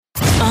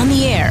On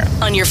the air,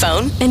 on your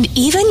phone, and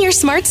even your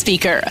smart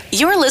speaker.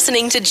 You're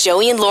listening to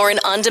Joey and Lauren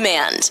On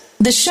Demand.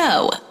 The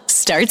show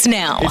starts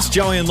now. It's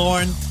Joey and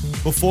Lauren.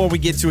 Before we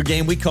get to a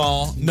game we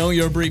call Know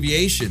Your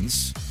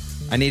Abbreviations,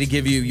 I need to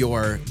give you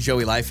your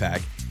Joey life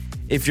hack.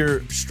 If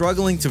you're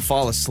struggling to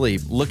fall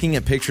asleep, looking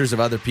at pictures of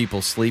other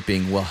people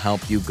sleeping will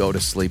help you go to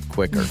sleep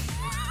quicker.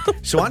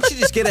 So why don't you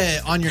just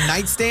on your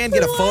nightstand,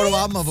 get a photo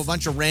album of a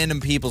bunch of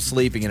random people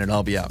sleeping and it'll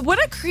help you out.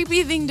 What a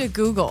creepy thing to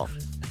Google.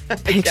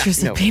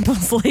 Pictures of people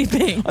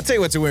sleeping. I'll tell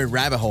you what's a weird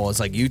rabbit hole.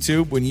 It's like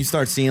YouTube. When you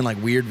start seeing like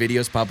weird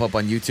videos pop up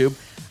on YouTube,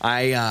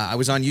 I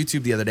was on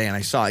YouTube the other day and I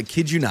saw, I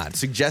kid you not,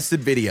 suggested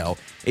video.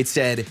 It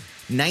said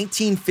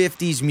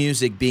 1950s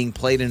music being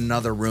played in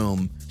another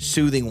room,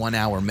 soothing 1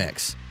 hour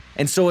mix.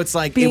 And so it's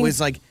like, it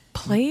was like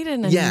played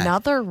in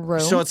another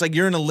room. So it's like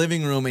you're in a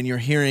living room and you're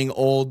hearing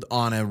old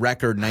on a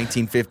record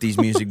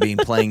 1950s music being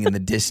playing in the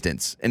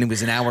distance, and it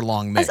was an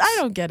hour-long mix. I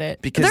don't get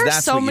it. Because there are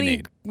that's so what you many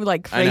need.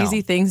 like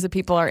crazy things that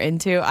people are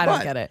into. I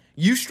don't get it.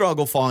 You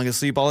struggle falling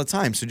asleep all the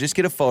time, so just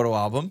get a photo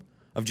album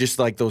of just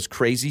like those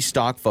crazy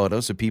stock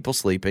photos of people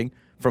sleeping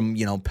from,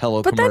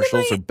 pillow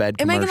commercials or bed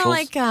commercials. Am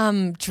I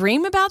gonna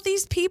dream about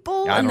these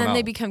people and then know.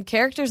 they become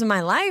characters in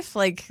my life?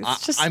 Like it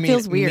just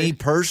feels weird. Me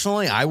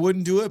personally, I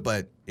wouldn't do it,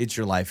 but it's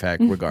your life hack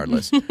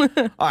regardless. All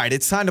right,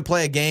 it's time to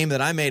play a game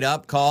that I made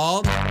up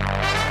called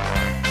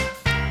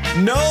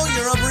Know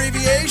Your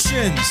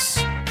Abbreviations.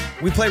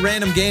 We play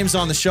random games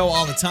on the show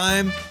all the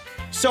time.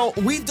 So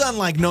we've done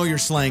like know your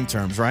slang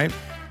terms, right?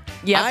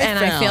 Yep,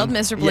 I failed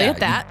miserably at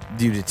that.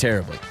 You did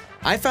terribly.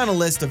 I found a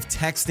list of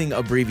texting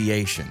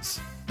abbreviations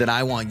that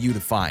I want you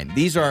to find.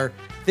 These are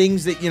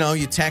things that,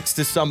 you text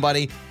to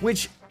somebody,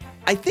 which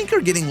I think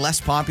are getting less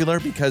popular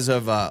because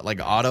of like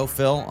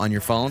autofill on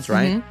your phones,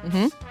 right?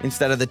 Mm-hmm.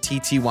 Instead of the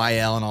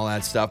TTYL and all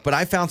that stuff. But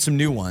I found some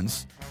new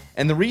ones.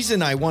 And the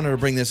reason I wanted to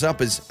bring this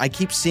up is I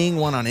keep seeing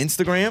one on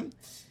Instagram,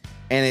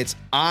 and it's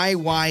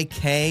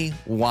IYKYK.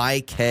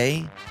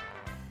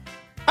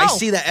 I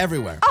see that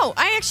everywhere. Oh,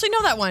 I actually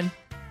know that one.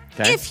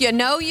 Okay. If you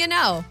know, you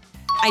know.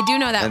 I do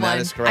know that one. That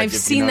is correct. I've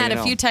seen that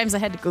a few times. I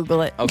had to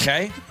Google it.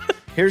 Okay.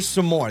 Here's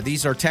some more.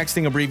 These are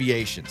texting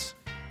abbreviations.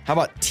 How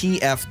about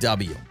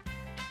TFW?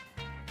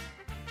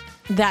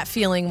 That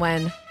feeling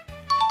when.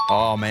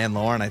 Oh, man,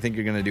 Lauren, I think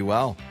you're going to do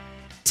well.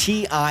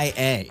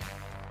 TIA.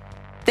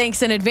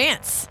 Thanks in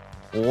advance.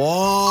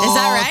 Whoa. Is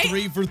that right?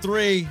 3 for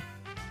 3.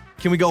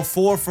 Can we go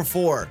 4 for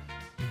 4?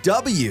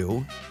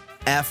 WFH.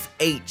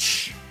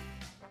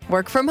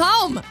 Work from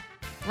home,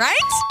 right?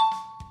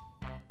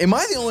 Am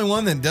I the only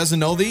one that doesn't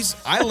know these?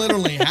 I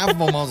literally have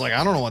them. I was like,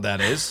 I don't know what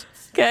that is.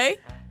 Okay.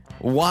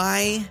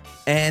 YNK.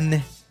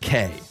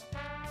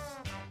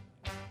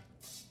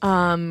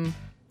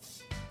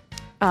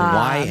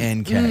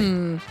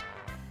 YNK.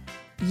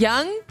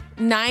 Young,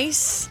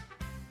 nice,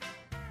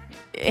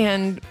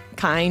 and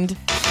kind.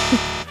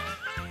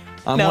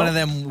 I'm one of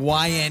them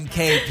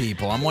YNK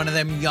people. I'm one of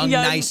them young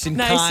nice, and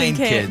kind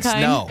kids.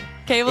 No.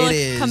 Okay,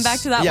 we'll come back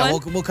to that one. Yeah,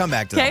 we'll come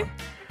back to that one.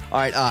 All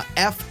right,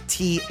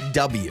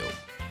 FTW.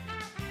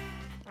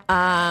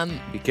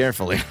 Be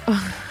careful.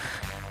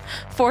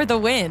 For the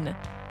win.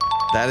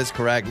 That is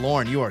correct.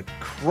 Lauren, you are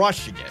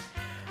crushing it.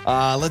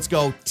 Let's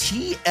go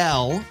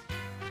TL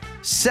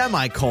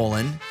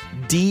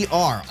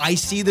 ;DR. I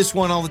see this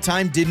one all the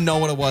time. Didn't know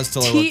what it was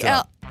till I looked it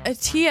up.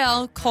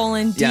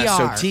 TL:DR. Yeah,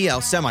 so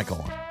TL ;.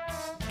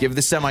 Give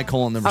the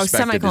semicolon the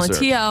respect it deserves.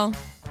 TL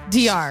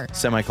DR.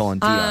 Semicolon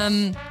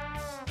DR.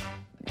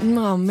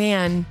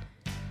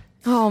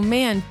 Oh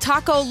man.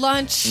 Taco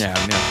lunch. Yeah,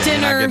 okay, dinner.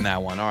 You're not getting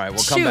that one. All right,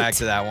 we'll come back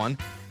to that one.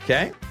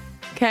 Okay.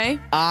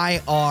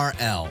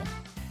 IRL.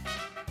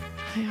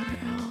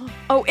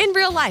 Oh, in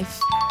real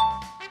life.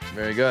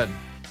 Very good.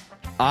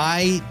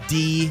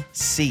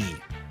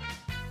 IDC.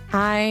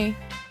 I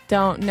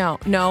don't know.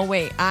 No,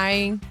 wait.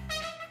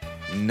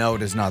 No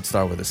does not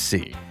start with a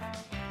C.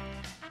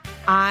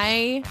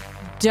 I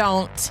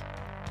don't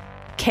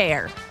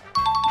care.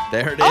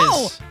 There it is.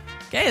 Oh,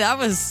 okay. That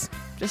was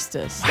just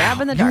a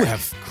stab in the dark. You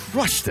have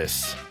crushed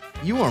this.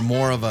 You are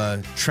more of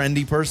a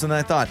trendy person than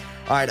I thought.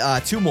 All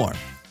right, 2 more.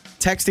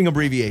 Texting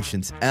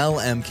abbreviations.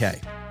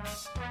 LMK.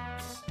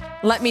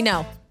 Let me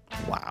know.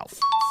 Wow.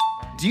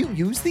 Do you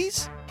use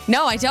these?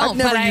 No, I don't. I've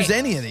never used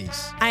any of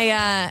these.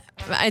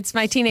 It's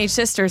my teenage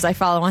sisters I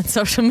follow on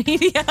social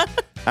media. All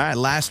right,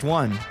 last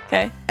one.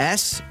 Okay.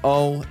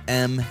 SOML.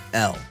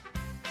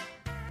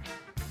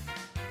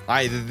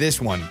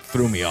 This one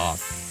threw me off.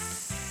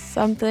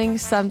 Something,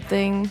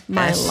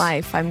 my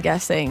life, I'm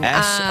guessing.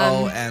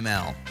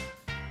 SOML.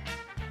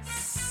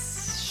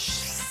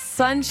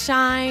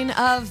 Sunshine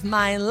of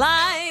my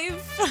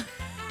life.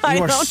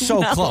 You are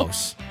so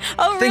close.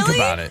 Oh, really? Think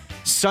about it.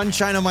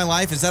 Sunshine of my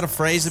life. Is that a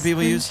phrase that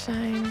people use?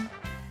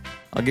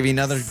 I'll give you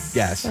another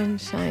guess.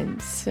 Sunshine.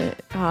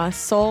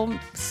 Soul,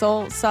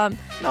 some.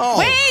 No.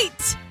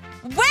 Wait.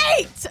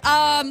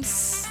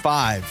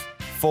 5,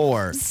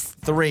 4,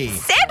 3,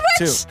 Sandwich?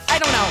 2. I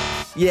don't know.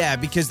 Yeah,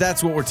 because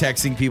that's what we're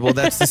texting people.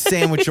 That's the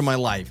sandwich of my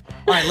life.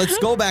 All right, let's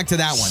go back to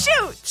that one.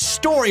 Shoot.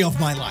 Story of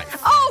my life.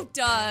 Oh, Oh,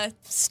 duh.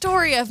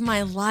 Story of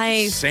my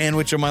life.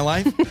 Sandwich of my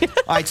life.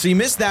 All right, so you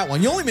missed that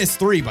one. You only missed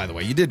 3, by the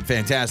way. You did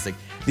fantastic.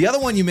 The other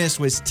one you missed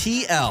was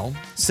TL,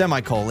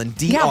 semicolon,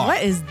 DR. Yeah,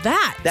 what is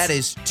that? That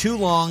is too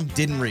long,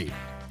 didn't read.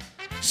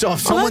 So if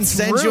someone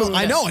sends you,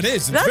 I know it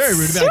is. It's that's very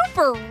rude.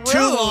 Super rude. Too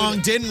long,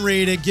 didn't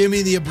read it. Give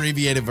me the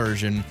abbreviated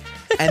version.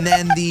 And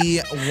then the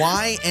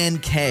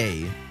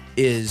YNK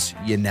is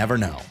you never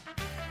know.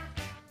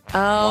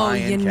 Oh,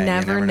 you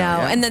never know.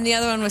 Yeah. And then the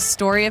other one was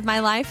story of my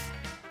life.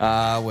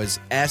 Was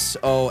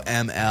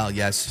SOML.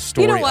 Yes,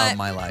 story You know what? of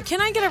my life. Can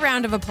I get a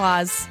round of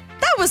applause?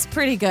 That was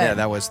pretty good. Yeah,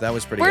 that was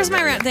pretty Where's good.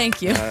 my round?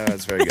 Thank you.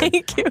 That's very good.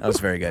 Thank you. That was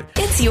very good.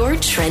 It's your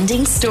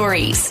trending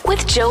stories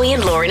with Joey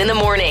and Lauren in the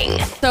morning.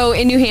 So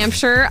in New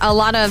Hampshire, a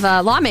lot of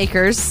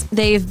lawmakers,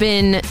 they've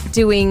been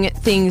doing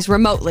things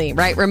remotely,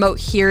 right? Remote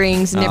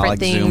hearings and different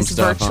like Zoom things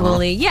stuff,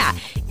 virtually. Yeah.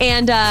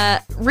 And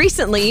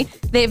recently,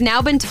 they've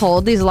now been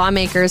told, these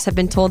lawmakers have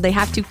been told they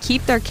have to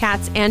keep their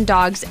cats and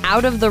dogs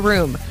out of the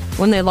room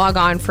when they log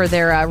on for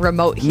their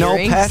remote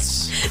hearings. No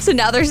pets? So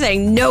now they're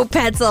saying no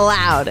pets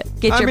allowed.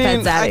 Get your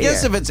pets out of here. I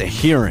guess if it's a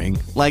hearing,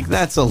 like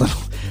that's a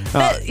little...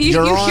 You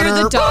hear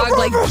the dog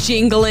like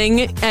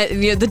jingling.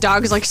 The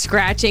dog is like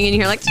scratching, and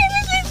you hear like.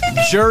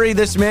 Jury,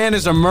 this man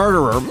is a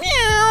murderer.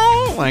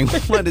 Meow. Like,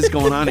 what is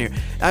going on here?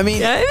 I mean,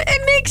 yeah,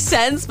 it makes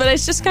sense, but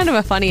it's just kind of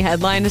a funny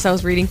headline as I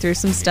was reading through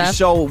some stuff.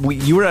 So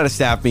you were at a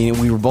staff meeting.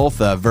 We were both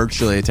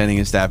virtually attending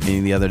a staff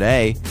meeting the other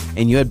day,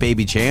 and you had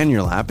baby Chan in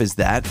your lap. Is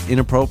that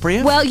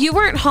inappropriate? Well, you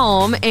weren't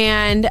home,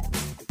 and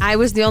I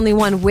was the only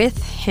one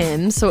with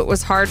him, so it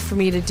was hard for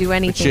me to do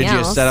anything else.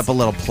 Should you set up a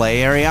little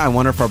play area? I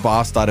wonder if our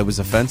boss thought it was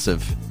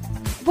offensive.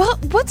 Well,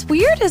 what's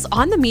weird is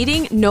on the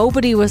meeting,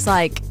 nobody was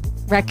like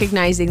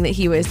recognizing that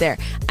he was there.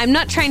 I'm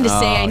not trying to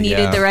say I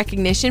needed the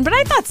recognition, but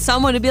I thought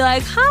someone would be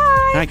like,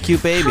 hi. Hi,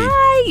 cute baby.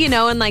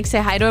 Hi, and like say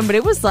hi to him. But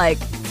it was like,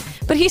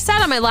 but he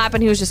sat on my lap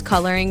and he was just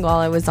coloring while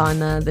I was on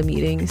the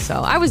meeting.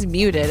 So I was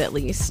muted at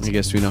least. I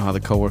guess we know how the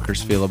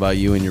coworkers feel about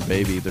you and your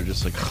baby. They're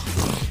just like,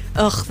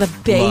 ugh, the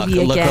baby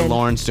again. Look what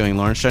Lauren's doing.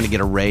 Lauren's trying to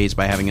get a raise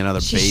by having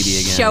another baby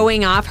again.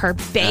 Showing off her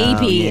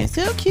baby. Oh, yeah.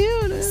 So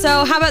cute.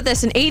 So how about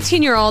this? An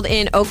 18-year-old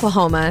in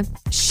Oklahoma.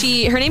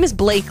 Her name is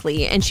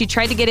Blakely, and she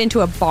tried to get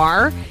into a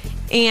bar,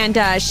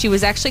 and she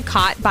was actually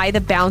caught by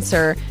the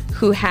bouncer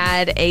who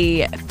had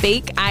a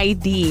fake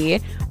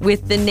ID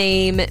with the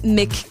name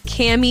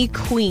McCammy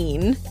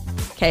Queen.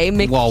 Okay,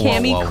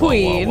 McCammy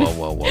Queen.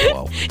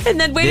 Whoa. And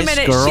then, wait a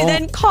minute, girl? she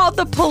then called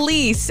the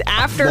police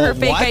after her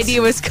fake what?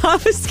 ID was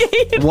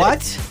confiscated. What?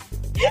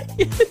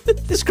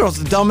 This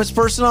girl's the dumbest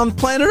person on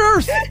planet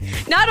Earth.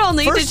 Not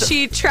only did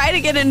she try to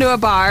get into a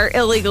bar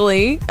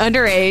illegally,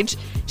 underage,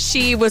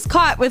 she was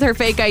caught with her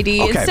fake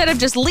ID. Okay. Instead of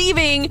just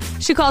leaving,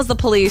 she calls the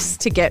police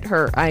to get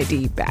her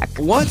ID back.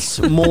 What's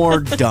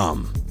more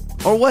dumb?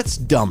 Or what's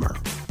dumber?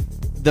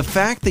 The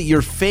fact that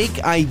your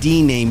fake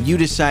ID name, you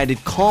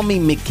decided, call me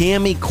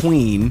McCammy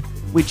Queen,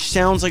 which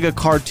sounds like a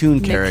cartoon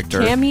character.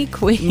 McCammy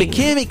Queen.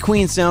 McCammy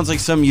Queen sounds like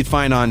something you'd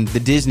find on the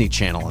Disney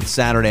Channel on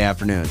Saturday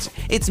afternoons.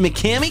 It's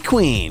McCammy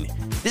Queen.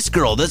 This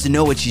girl doesn't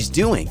know what she's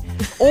doing.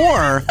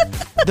 Or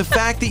the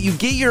fact that you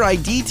get your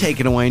ID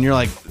taken away and you're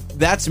like,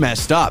 that's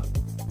messed up.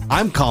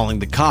 I'm calling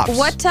the cops.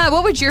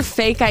 What would your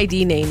fake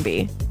ID name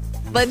be?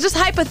 But just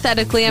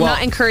hypothetically, I'm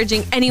not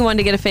encouraging anyone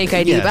to get a fake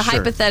ID, but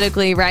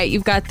hypothetically, right?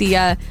 You've got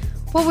the,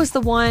 what was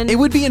the one? It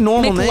would be a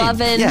normal McLovin.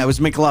 name. Yeah, it was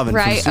McLovin.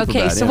 Right, from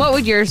okay, Superbad, so what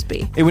would yours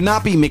be? It would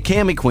not be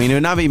McCammy Queen. It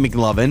would not be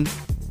McLovin.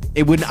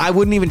 I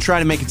wouldn't even try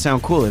to make it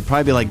sound cool. It'd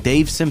probably be like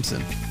Dave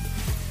Simpson.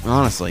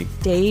 Honestly.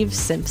 Dave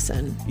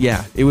Simpson.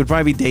 Yeah, it would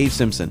probably be Dave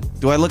Simpson.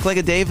 Do I look like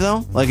a Dave,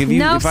 though? Like if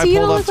no, I you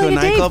pulled don't up look to like a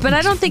Dave, nightclub? but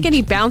I don't think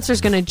any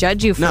bouncer's going to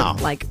judge you for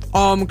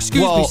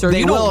excuse me, sir,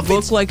 they you will don't if look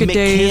it's like a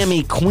Dave.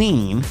 McCammy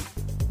Queen.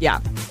 Yeah.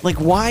 Like,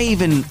 why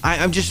even?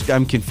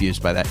 I'm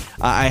confused by that.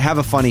 I have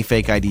a funny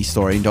fake ID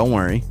story. Don't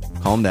worry.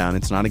 Calm down.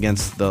 It's not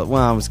against the,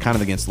 well, it was kind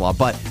of against the law.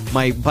 But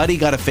my buddy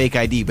got a fake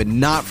ID, but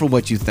not for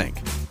what you think.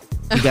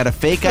 He got a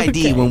fake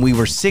ID when we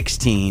were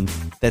 16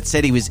 that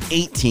said he was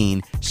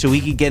 18 so he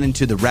could get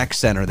into the rec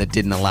center that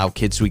didn't allow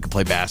kids so he could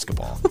play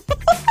basketball.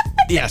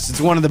 Yes,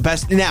 it's one of the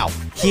best. Now,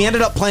 he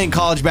ended up playing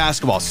college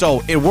basketball,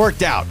 so it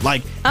worked out.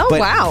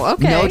 Wow,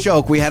 okay. No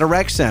joke. We had a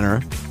rec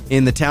center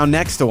in the town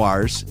next to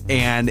ours,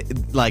 and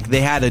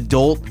they had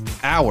adult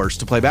hours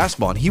to play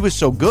basketball, and he was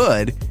so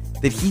good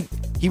that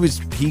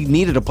he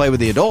needed to play with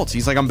the adults.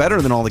 He's like, I'm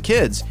better than all the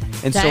kids.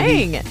 And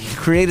Dang. so he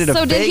created a So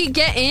fake... did he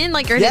get in,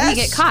 or did he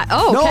get caught?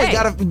 Oh, no, okay. he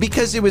got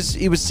because it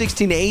was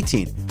 16 to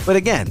 18. But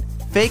again,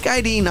 fake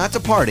ID, not to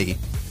party,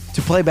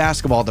 to play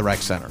basketball at the rec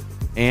center.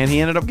 And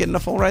he ended up getting a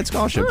full ride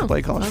scholarship to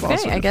play college ball.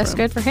 Okay, I guess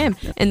good for him.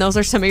 And those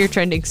are some of your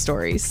trending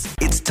stories.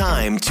 It's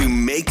time to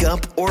make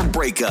up or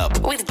break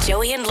up with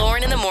Joey and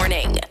Lauren in the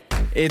morning.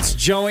 It's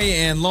Joey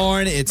and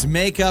Lauren. It's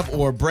makeup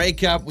or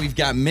breakup. We've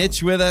got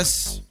Mitch with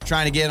us,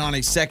 trying to get on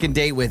a second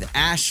date with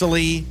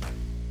Ashley.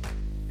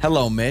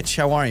 Hello, Mitch.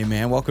 How are you,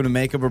 man? Welcome to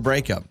Makeup or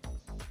Breakup.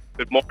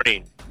 Good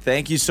morning.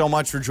 Thank you so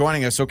much for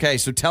joining us. Okay,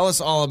 so tell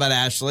us all about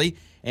Ashley.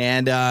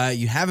 And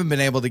you haven't been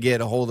able to get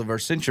a hold of her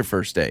since your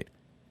first date.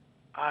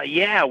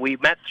 Yeah, we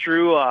met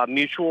through a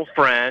mutual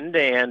friend,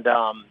 and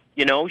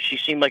she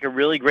seemed like a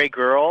really great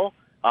girl.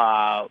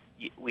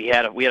 We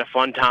had a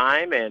fun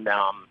time, and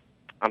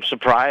I'm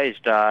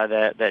surprised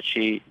that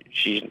she's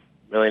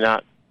really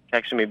not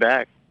texting me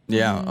back.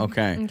 Yeah,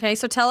 okay. Okay,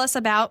 so tell us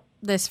about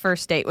this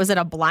first date. Was it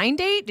a blind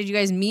date? Did you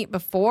guys meet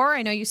before?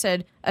 I know you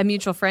said a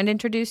mutual friend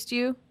introduced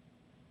you.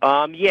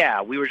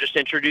 Yeah, we were just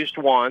introduced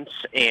once,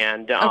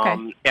 and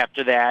Okay.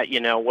 after that,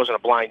 it wasn't a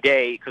blind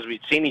date because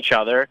we'd seen each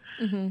other,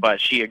 but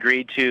she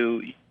agreed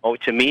to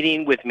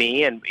meeting with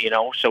me, and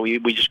so we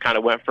just kind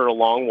of went for a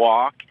long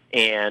walk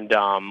and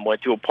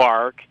went to a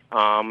park,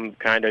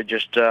 kind of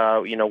just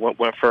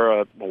went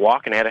for a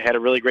walk and had a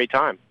really great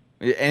time.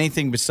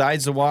 Anything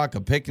besides the walk,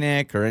 a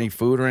picnic or any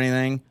food or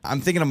anything?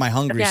 I'm thinking of my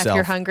hungry Yeah, self. if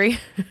you're hungry.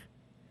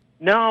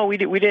 No, we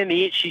didn't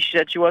eat. She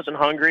said she wasn't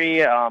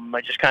hungry. I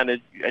just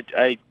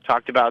I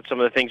talked about some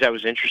of the things I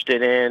was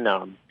interested in.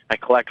 I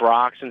collect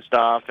rocks and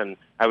stuff, and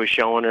I was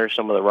showing her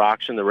some of the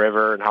rocks in the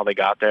river and how they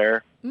got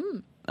there.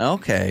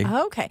 Okay.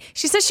 Okay.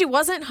 She said she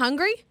wasn't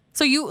hungry?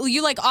 So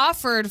you like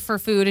offered for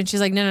food and she's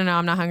like, no,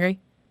 I'm not hungry.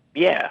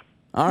 Yeah.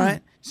 All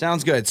right.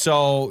 Sounds good.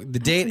 So the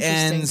date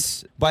interesting.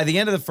 ends. By the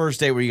end of the first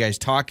date, were you guys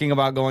talking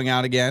about going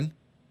out again?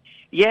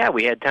 Yeah,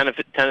 we had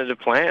tentative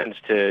plans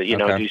to,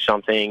 Okay. do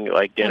something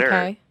like dinner.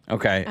 Okay.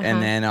 Okay.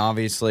 And then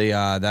obviously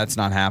that's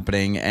not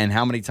happening. And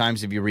how many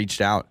times have you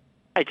reached out?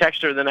 I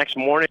texted her the next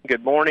morning,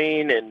 good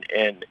morning,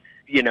 and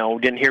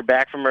didn't hear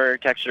back from her.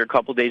 Texted her a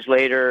couple days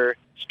later,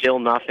 still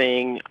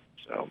nothing.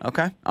 So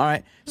Okay. All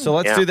right. So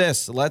let's do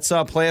this. Let's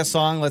play a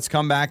song. Let's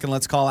come back and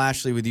let's call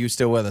Ashley with you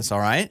still with us. All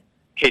right?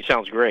 okay,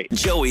 sounds great.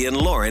 Joey and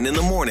Lauren in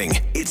the morning.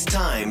 It's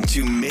time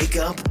to make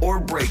up or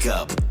break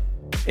up.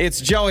 It's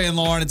Joey and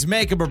Lauren. It's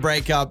make up or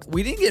break up.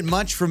 We didn't get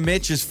much from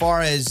Mitch as far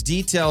as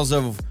details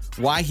of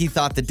why he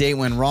thought the date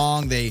went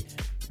wrong. They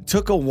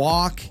took a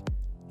walk.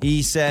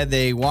 He said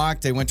they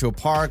went to a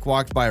park,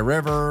 walked by a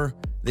river.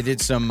 They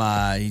did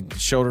he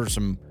showed her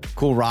some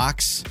cool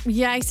rocks.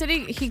 Yeah, he said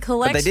he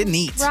collects But they didn't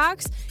eat.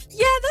 rocks.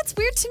 Yeah, that's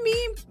weird to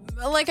me.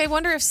 Like, I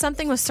wonder if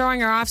something was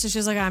throwing her off, so she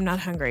was like, I'm not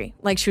hungry.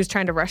 Like, she was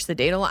trying to rush the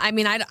date along. I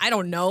mean, I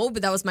don't know,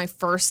 but that was my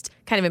first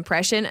kind of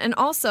impression. And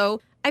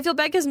also, I feel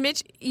bad because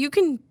Mitch, you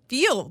can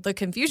feel the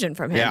confusion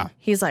from him. Yeah.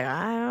 He's like,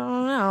 I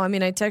don't know. I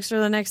mean, I texted her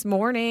the next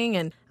morning,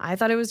 and I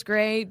thought it was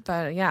great,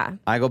 but yeah.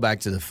 I go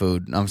back to the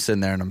food. I'm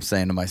sitting there and I'm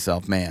saying to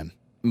myself, man,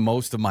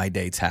 most of my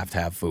dates have to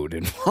have food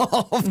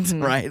involved,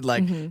 right?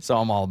 Like, so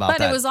I'm all about But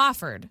that. it was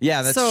offered.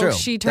 Yeah, that's so true. So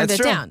she turned That's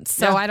it true. down.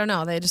 So Yeah. I don't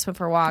know. They just went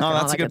for a walk. No, and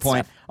all that's a that good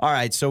point. stuff. All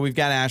right, so we've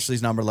got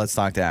Ashley's number. Let's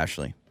talk to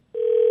Ashley.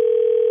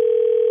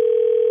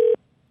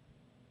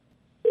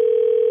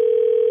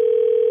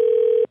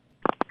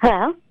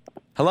 Hello?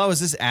 Hello, is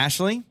this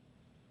Ashley?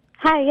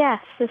 Hi, yes,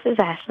 this is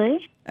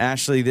Ashley.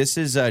 Ashley, this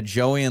is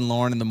Joey and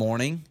Lauren in the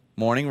morning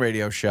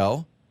radio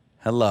show.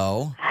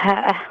 Hello.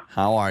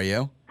 How are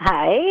you?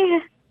 Hi.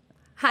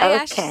 Hi,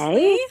 Okay.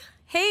 Ashley.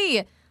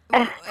 Hey.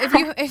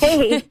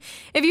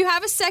 If you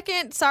have a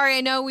second, sorry,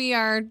 I know we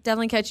are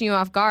definitely catching you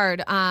off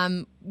guard.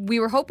 We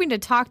were hoping to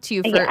talk to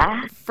you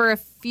for a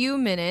few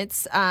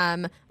minutes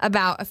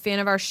about a fan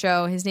of our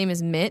show. His name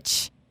is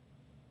Mitch.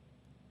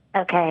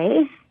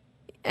 Okay.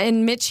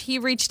 And Mitch, he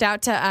reached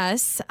out to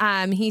us.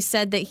 He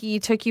said that he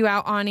took you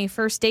out on a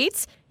first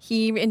date.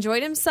 He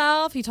enjoyed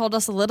himself. He told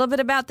us a little bit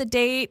about the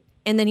date.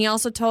 And then he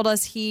also told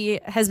us he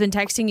has been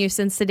texting you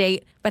since the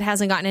date, but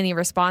hasn't gotten any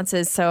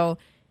responses. So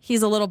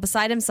he's a little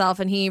beside himself.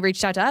 And he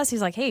reached out to us.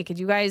 He's like, hey, could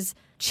you guys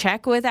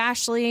check with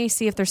Ashley,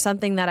 see if there's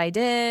something that I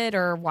did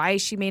or why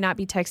she may not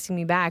be texting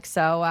me back.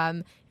 So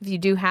if you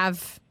do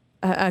have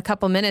a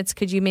couple minutes,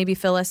 could you maybe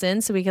fill us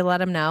in so we could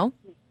let him know?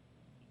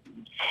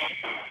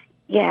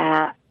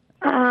 Yeah.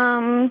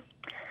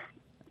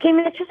 Okay,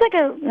 Mitch is like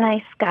a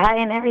nice guy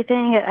and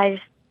everything. I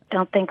just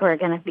don't think we're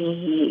going to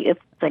be,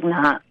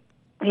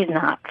 he's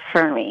not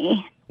for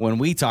me. When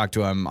we talked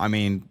to him, I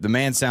mean, the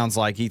man sounds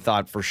like he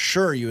thought for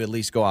sure you at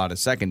least go out a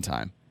second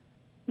time.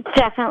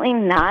 Definitely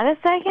not a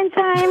second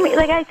time.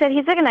 Like I said,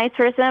 he's like a nice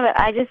person, but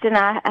I just did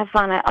not have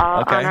fun at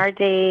all Okay. on our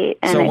date.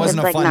 And So it it was wasn't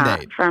a like fun not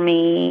date. for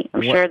me. I'm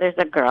What- sure there's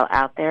a girl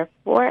out there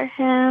for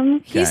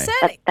him. He Okay. said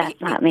But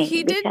that's not me,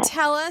 He did because-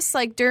 tell us,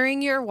 like,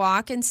 during your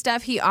walk and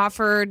stuff, he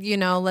offered,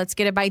 let's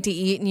get a bite to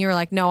eat. And you were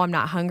like, no, I'm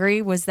not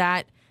hungry. Was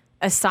that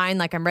a sign,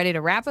 like, I'm ready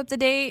to wrap up the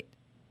date?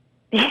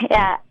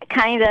 Yeah,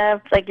 kind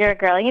of. Like, you're a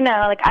girl,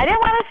 Like, I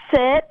didn't want to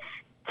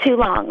sit too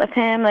long with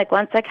him. Like,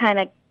 once I kind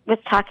of was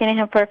talking to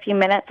him for a few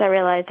minutes, I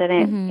realized I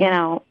didn't,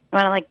 want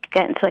to, like,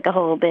 get into, like, a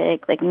whole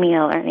big, like,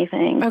 meal or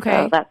anything. Okay.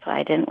 So that's why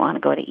I didn't want to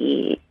go to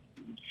eat.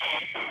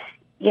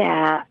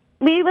 Yeah.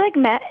 We, like,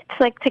 met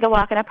to, like, take a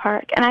walk in a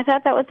park. And I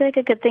thought that was, like,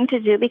 a good thing to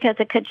do because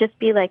it could just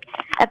be, like,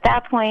 at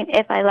that point,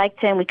 if I liked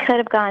him, we could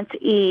have gone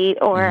to eat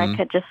or I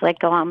could just, like,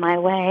 go on my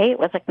way. It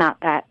was, like, not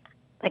that,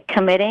 like,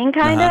 committing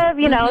kind of,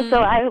 So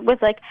I was,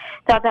 like,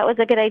 thought that was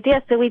a good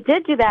idea. So we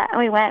did do that, and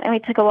we went and we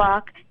took a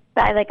walk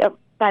by, like,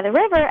 by the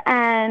river.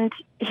 And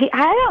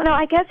I don't know,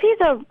 I guess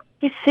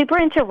he's super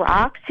into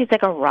rocks. He's,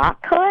 like, a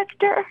rock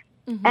collector.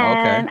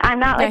 And I'm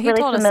not, Yeah, like, he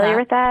really told us familiar that.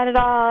 with that at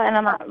all, and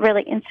I'm not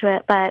really into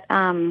it. But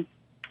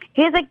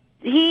he was like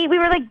he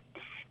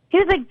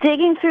was like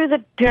digging through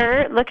the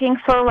dirt looking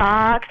for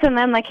rocks, and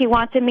then like he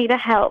wanted me to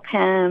help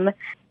him.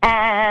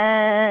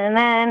 And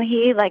then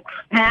he like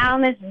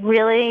found this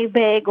really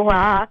big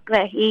rock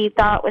that he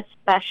thought was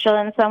special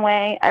in some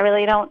way. I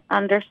really don't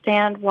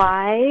understand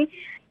why.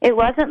 It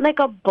wasn't like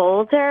a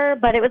boulder,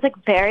 but it was like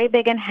very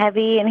big and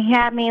heavy, and he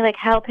had me like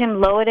help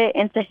him load it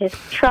into his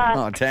truck.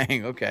 Oh,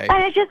 dang. Okay.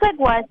 And it just like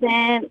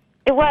wasn't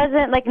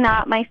like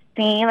not my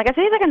scene. Like I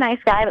say he's like a nice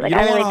guy, but like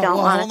I really don't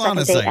want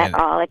a second date at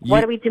all. Like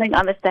what are we doing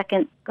on the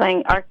second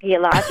going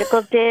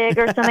archaeological dig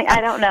or something?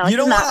 I don't know. You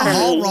don't want to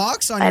haul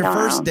rocks on your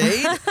first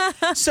date?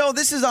 So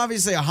this is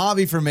obviously a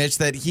hobby for Mitch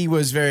that he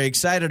was very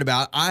excited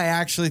about. I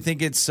actually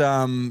think it's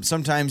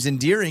sometimes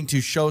endearing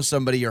to show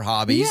somebody your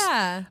hobbies.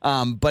 Yeah.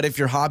 But if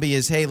your hobby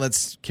is, hey,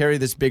 let's carry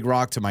this big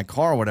rock to my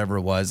car or whatever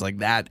it was, like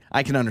that,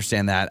 I can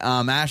understand that.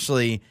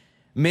 Ashley,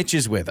 Mitch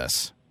is with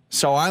us.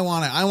 So I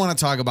want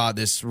to talk about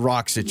this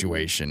rock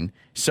situation.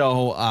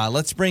 So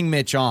let's bring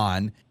Mitch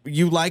on.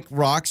 You like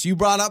rocks. You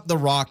brought up the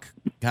rock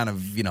kind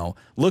of,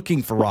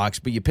 looking for rocks,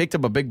 but you picked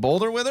up a big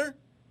boulder with her?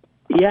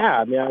 Yeah,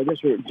 I mean, I guess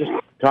we're just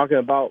talking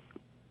about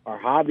our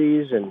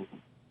hobbies, and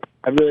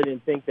I really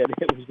didn't think that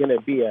it was going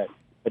to be a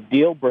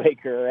deal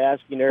breaker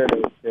asking her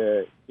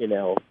to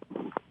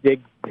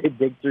dig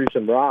through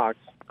some rocks.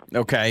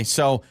 Okay,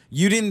 so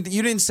you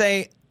didn't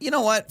say, you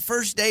know what,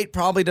 first date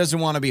probably doesn't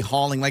want to be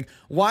hauling. Like,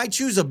 why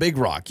choose a big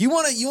rock? You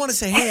want to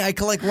say, hey, I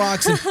collect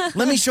rocks, and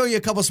let me show you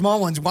a couple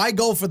small ones. Why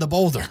go for the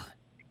boulder?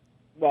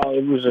 Well,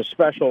 it was a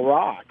special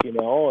rock, I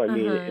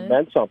mean, it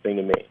meant something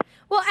to me.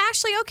 Well,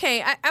 Ashley,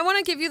 okay, I want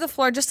to give you the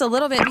floor just a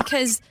little bit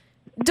because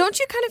don't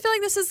you kind of feel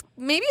like this is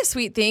maybe a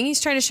sweet thing? He's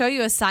trying to show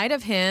you a side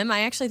of him.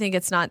 I actually think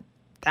it's not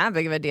that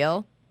big of a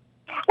deal.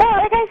 Well,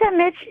 like I said,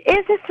 Mitch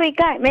is a sweet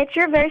guy. Mitch,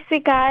 you're a very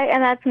sweet guy,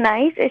 and that's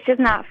nice. It's just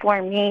not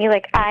for me.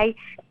 Like I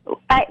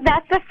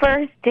that's the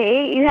first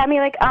date. You had me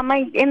like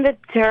in the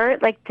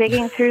dirt, like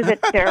digging through the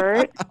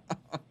dirt.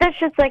 That's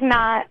just like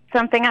not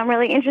something I'm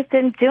really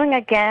interested in doing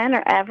again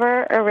or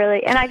ever or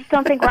really. And I just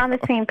don't think we're on the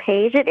same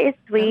page. It is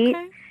sweet.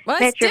 Okay. Well,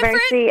 Mitch, you're very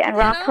sweet, and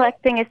rock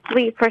collecting is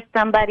sweet for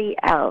somebody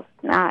else.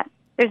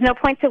 There's no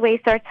point to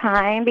waste our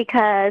time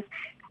because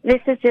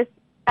this is just.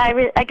 I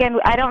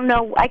don't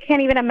know. I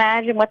can't even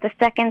imagine what the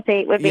second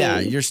date would be. Yeah,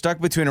 you're stuck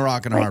between a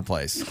rock and a hard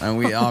place. And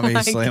we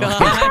obviously...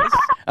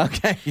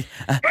 Okay.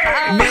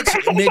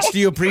 Mitch, do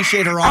you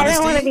appreciate her honesty? I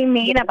don't want to be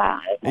mean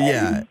about it.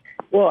 Yeah.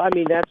 Well, I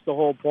mean, that's the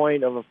whole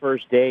point of a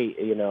first date,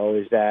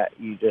 is that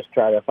you just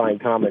try to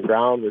find common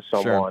ground with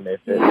someone. Sure.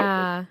 If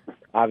it's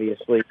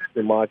obviously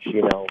too much,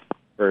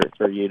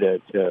 for you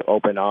to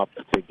open up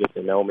to get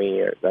to know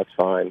me, that's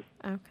fine.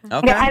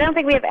 Okay. Yeah, I don't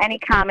think we have any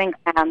common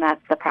ground.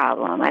 That's the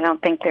problem. I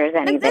don't think there's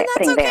anything there.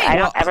 I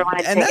don't ever want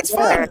to take that's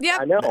fine.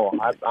 Yep. I know.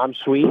 I'm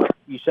sweet.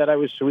 You said I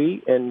was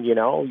sweet, and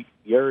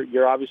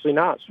you're obviously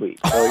not sweet.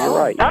 So you're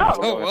right.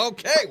 Oh,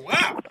 okay.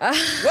 Wow.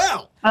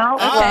 Well.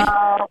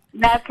 Well,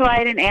 that's why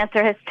I didn't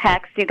answer his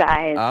text, you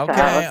guys.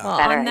 Okay. So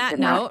on that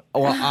note.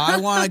 Well, I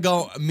want to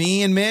go,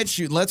 me and Mitch,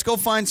 let's go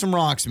find some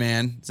rocks,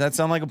 man. Does that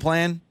sound like a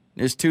plan?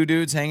 There's two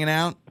dudes hanging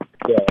out?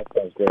 Yeah, that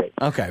sounds great.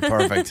 Okay,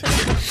 perfect.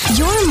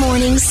 Your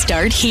mornings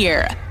start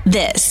here.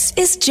 This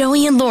is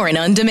Joey and Lauren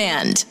on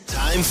Demand.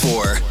 Time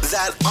for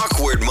That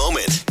Awkward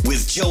Moment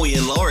with Joey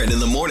and Lauren in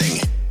the morning.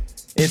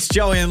 It's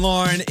Joey and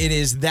Lauren. It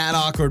is That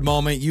Awkward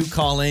Moment. You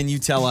call in, you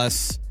tell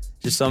us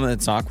just something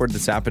that's awkward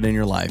that's happened in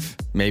your life.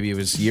 Maybe it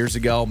was years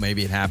ago.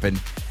 Maybe it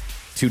happened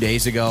 2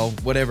 days ago.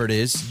 Whatever it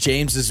is.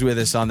 James is with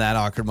us on That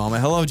Awkward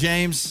Moment. Hello,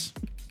 James.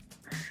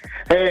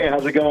 Hey,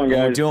 how's it going,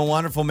 guys? We're doing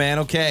wonderful, man.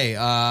 Okay,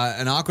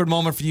 an awkward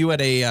moment for you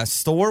at a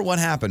store. What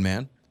happened,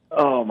 man?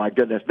 Oh, my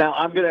goodness.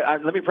 Now,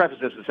 let me preface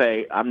this to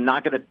say I'm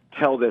not going to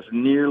tell this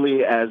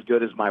nearly as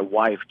good as my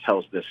wife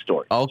tells this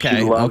story. Okay,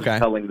 She loves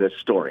telling this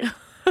story.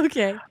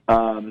 Okay.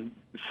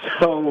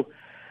 So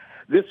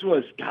this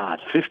was,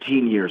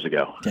 15 years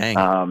ago.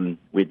 Dang.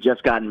 We'd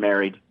just gotten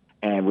married,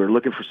 and we were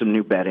looking for some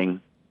new bedding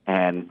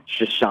and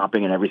just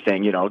shopping and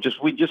everything.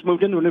 We just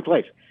moved into a new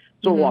place.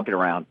 So we're walking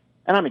around.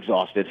 And I'm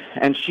exhausted.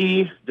 And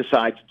she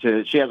decides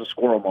she has a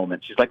squirrel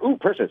moment. She's like, ooh,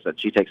 princess. And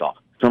she takes off.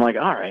 So I'm like,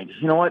 all right,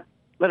 you know what?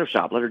 Let her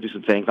shop. Let her do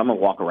some things. I'm going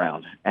to walk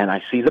around. And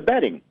I see the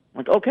bedding. I'm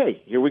like,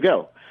 okay, here we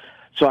go.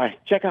 So I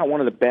check out one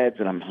of the beds,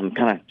 and I'm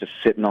kind of just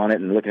sitting on it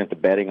and looking at the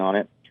bedding on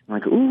it. I'm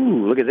like,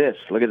 ooh, look at this.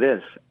 Look at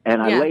this.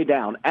 And I lay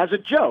down as a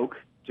joke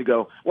to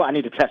go, well, I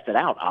need to test it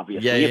out,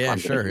 obviously. Yeah,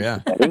 sure, yeah.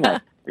 Bedding, I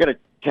got to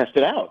test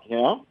it out,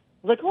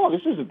 I was like, oh, this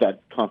isn't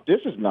that comfy.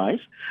 This is nice.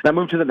 And I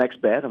moved to the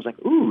next bed. I was like,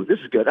 ooh, this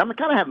is good. I'm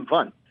kind of having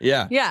fun.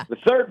 Yeah. The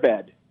third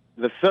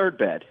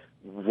bed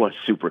was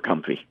super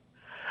comfy.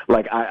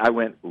 Like I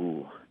went,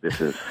 ooh,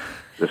 this is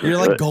You're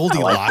like good.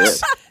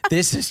 Goldilocks.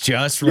 This is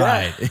just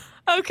right.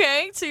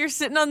 Okay, so you're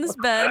sitting on this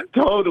bed.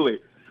 Totally.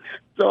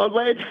 So I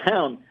lay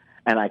down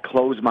and I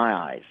close my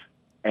eyes.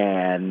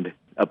 And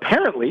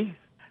apparently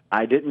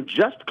I didn't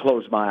just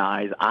close my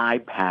eyes. I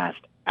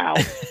passed out.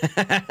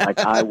 Like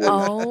I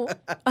was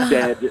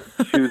dead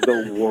to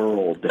the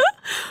world.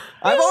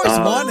 I've always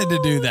wanted to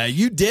do that.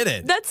 You did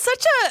it. That's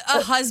such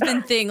a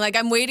husband thing. Like,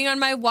 I'm waiting on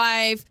my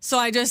wife, so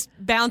I just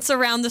bounce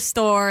around the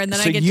store and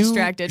then I get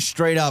distracted.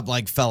 Straight up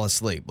like fell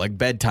asleep, like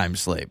bedtime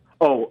sleep.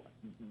 Oh,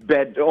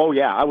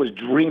 yeah, I was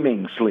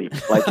dreaming sleep.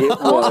 Like it was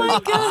Oh my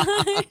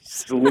gosh.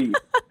 sleep.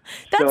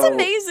 That's So,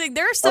 amazing.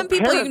 There are some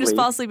people you can just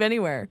fall asleep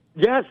anywhere.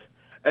 Yes,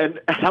 and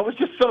I was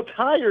just so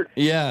tired.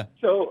 Yeah.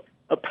 So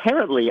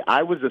apparently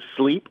I was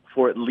asleep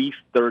for at least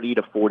 30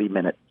 to 40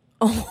 minutes.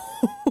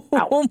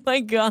 Oh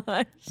my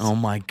gosh. Oh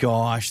my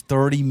gosh,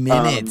 30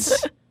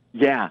 minutes.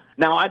 Yeah.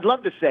 Now, I'd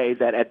love to say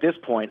that at this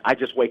point I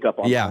just wake up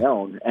on my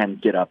own and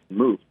get up and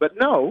move. But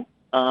no,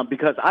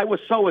 because I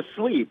was so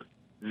asleep,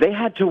 they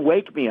had to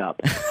wake me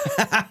up.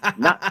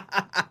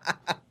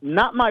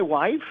 Not my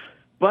wife,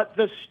 but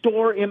the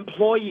store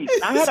employees.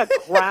 I had a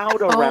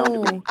crowd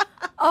around me.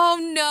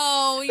 Oh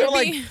no. They're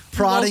like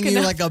prodding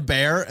you like a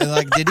bear. And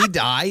like, did he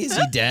die? Is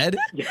he dead?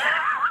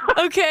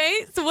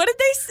 Okay. So what did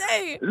they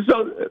say?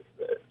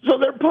 So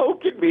they're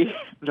poking me.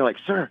 They're like,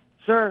 sir,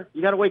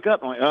 you got to wake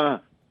up. I'm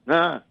like,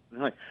 And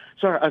they're like,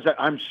 sir, I said,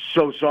 I'm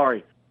so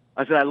sorry.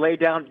 I said, I lay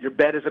down. Your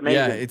bed is amazing.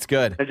 Yeah, it's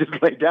good. I just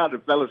laid down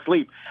and fell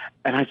asleep.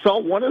 And I saw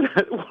one of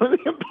the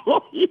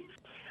employees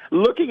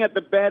looking at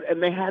the bed,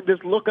 and they had this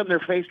look on their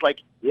face like,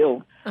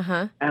 ew.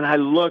 Uh-huh. And I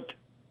looked,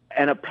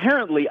 and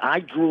apparently I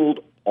drooled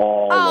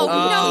all over the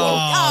floor.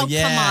 Oh,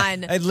 yeah.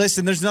 come on. Hey,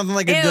 listen, there's nothing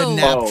like a good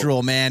nap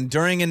drool, man.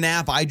 During a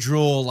nap, I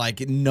drool like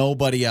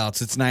nobody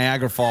else. It's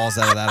Niagara Falls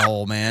out of that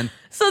hole, man.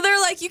 So they're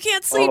like, you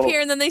can't sleep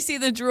here, and then they see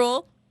the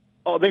drool.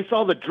 Oh, they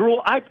saw the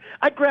drool. I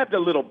grabbed a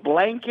little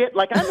blanket.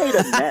 Like, I made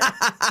a mess.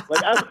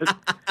 Like, I was...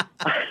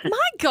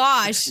 My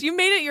gosh, you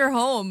made it your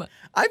home.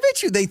 I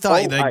bet you they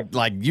thought,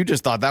 like, you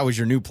just thought that was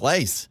your new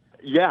place.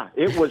 Yeah,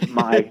 it was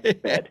my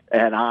bed,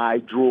 and I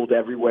drooled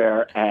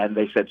everywhere, and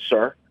they said,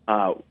 sir,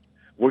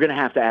 we're going to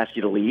have to ask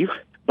you to leave,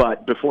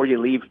 but before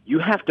you leave, you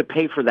have to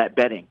pay for that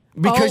bedding.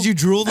 Because you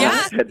drooled on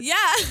Yeah, it? yeah.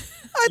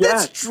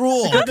 That's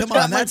drool. Come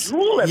on, that's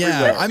drool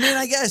everywhere. Yeah, I mean,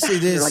 I guess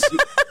it is.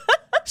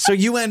 So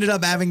you ended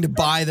up having to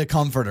buy the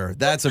comforter.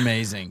 That's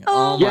amazing.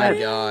 Oh my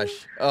gosh.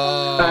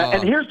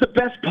 And here's the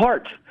best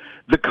part.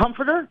 The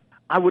comforter,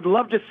 I would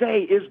love to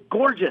say, is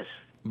gorgeous.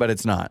 But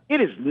it's not.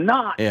 It is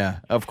not. Yeah,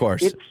 of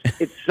course.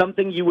 It's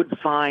something you would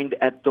find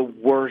at the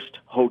worst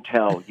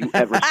hotel you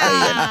ever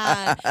stay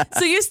in.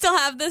 So you still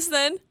have this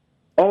then?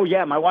 Oh,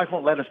 yeah. My wife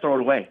won't let us throw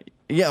it away.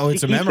 Yeah,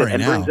 it's She a keeps memory it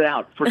and now. brings it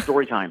out for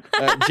story time.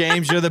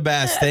 James, you're the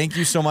best. Thank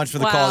you so much for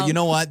the Wow. call. You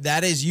know what?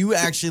 You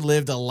actually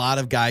lived a lot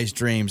of guys'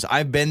 dreams.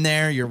 I've been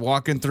there. You're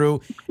walking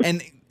through,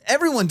 and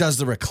everyone does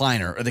the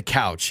recliner or the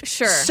couch.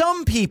 Sure.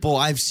 Some people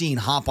I've seen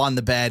hop on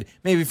the bed,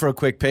 maybe for a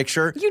quick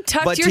picture. You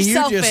tucked but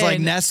yourself to you just like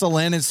in. nestle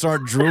in and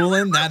start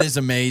drooling, that is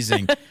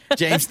amazing.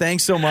 James,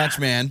 thanks so much,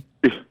 man.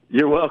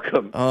 You're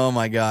welcome. Oh,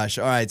 my gosh.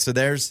 All right, so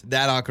there's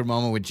that awkward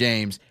moment with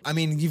James. I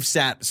mean, you've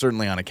sat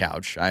certainly on a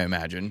couch, I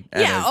imagine.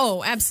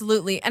 Yeah,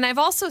 absolutely. And I've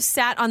also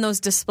sat on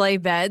those display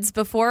beds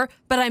before,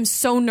 but I'm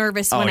so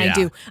nervous when I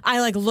do.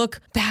 I like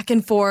look back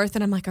and forth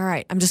and I'm like, all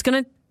right, I'm just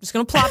gonna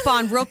plop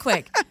on real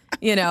quick.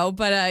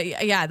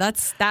 But yeah,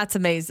 that's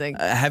amazing.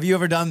 Have you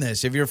ever done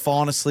this? If you're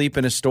falling asleep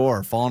in a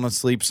store, falling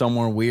asleep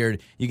somewhere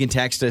weird, you can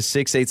text us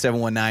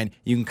 68719.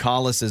 You can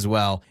call us as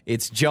well.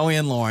 It's Joey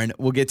and Lauren.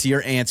 We'll get to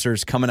your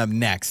answers coming up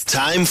next.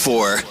 Time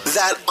for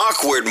That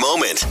Awkward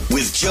Moment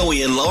with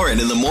Joey and Lauren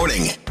in the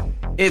morning.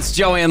 It's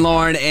Joey and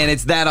Lauren, and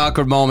it's That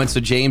Awkward Moment. So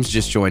James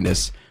just joined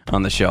us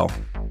on the show.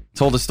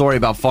 Told a story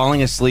about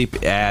falling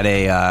asleep at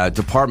a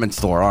department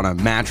store on a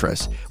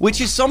mattress,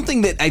 which is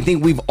something that I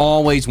think we've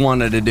always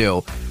wanted to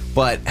do.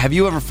 But have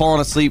you ever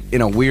fallen asleep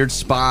in a weird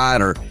spot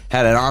or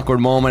had an awkward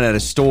moment at a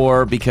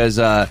store? Because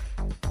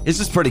this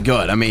is pretty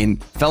good. I mean,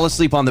 fell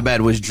asleep on the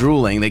bed, was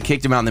drooling. They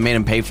kicked him out and they made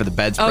him pay for the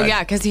bedspread. Oh,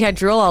 yeah, because he had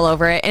drool all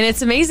over it. And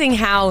it's amazing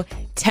how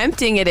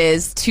tempting it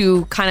is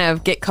to kind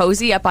of get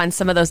cozy up on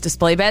some of those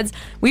display beds.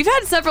 We've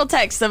had several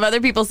texts of other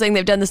people saying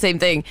they've done the same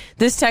thing.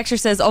 This texter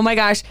says, oh my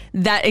gosh,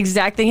 that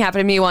exact thing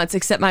happened to me once,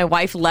 except my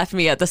wife left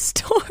me at the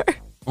store.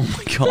 Oh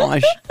my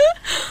gosh.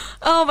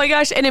 Oh my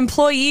gosh. And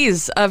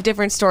employees of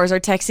different stores are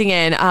texting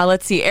in.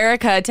 Let's see.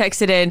 Erica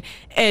texted in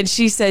and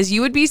she says,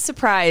 you would be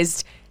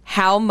surprised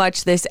how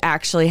much this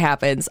actually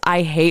happens.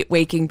 I hate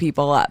waking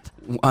people up.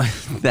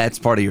 That's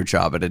part of your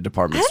job at a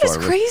department store. That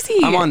is crazy.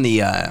 I'm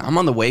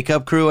on the wake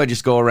up crew. I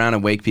just go around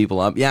and wake people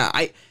up. Yeah,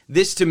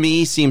 this to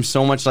me seems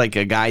so much like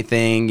a guy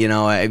thing.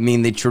 I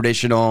mean, the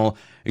traditional,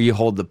 you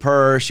hold the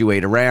purse, you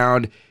wait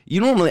around.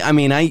 You normally, I'm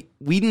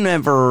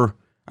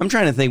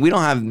trying to think. We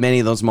don't have many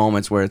of those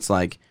moments where it's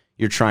like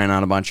you're trying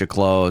on a bunch of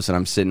clothes and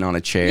I'm sitting on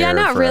a chair. Yeah,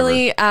 not forever.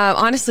 really.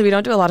 Honestly, we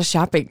don't do a lot of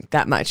shopping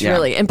that much,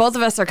 really. And both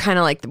of us are kind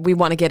of like, we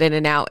want to get in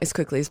and out as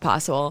quickly as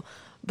possible.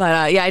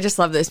 But yeah, I just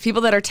love this.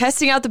 People that are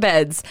testing out the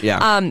beds.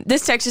 Yeah.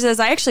 This texter says,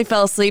 I actually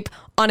fell asleep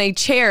on a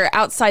chair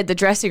outside the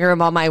dressing room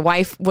while my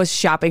wife was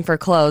shopping for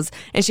clothes,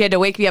 and she had to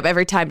wake me up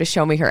every time to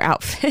show me her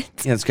outfit.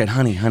 Yeah, it's good.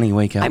 Honey,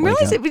 wake up. I'm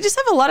realizing we just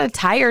have a lot of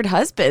tired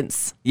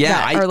husbands. Yeah,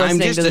 that are I'm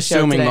listening just to the show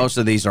assuming today. most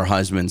of these are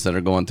husbands that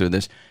are going through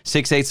this.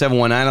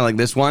 68719, I like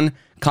this one.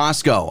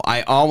 Costco.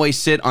 I always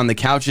sit on the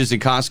couches at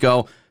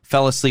Costco.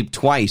 fell asleep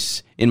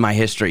twice in my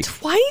history.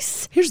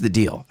 Twice? Here's the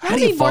deal. How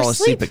do you fall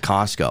asleep at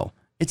Costco?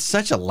 It's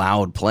such a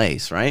loud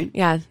place, right?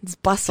 Yeah, it's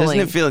bustling.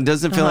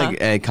 Doesn't it feel like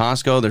at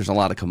Costco there's a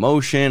lot of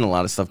commotion, a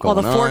lot of stuff going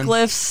on? All the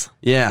forklifts.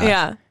 Yeah.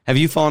 Yeah. Have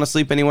you fallen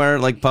asleep anywhere,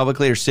 like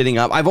publicly or sitting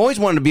up? I've always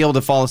wanted to be able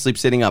to fall asleep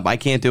sitting up. I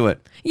can't do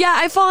it. Yeah,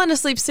 I've fallen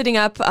asleep sitting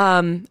up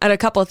at a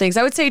couple of things.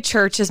 I would say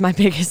church is my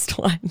biggest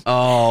one.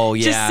 Oh,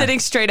 yeah. Just sitting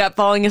straight up,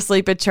 falling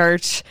asleep at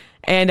church.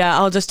 And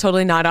I'll just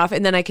totally nod off.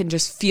 And then I can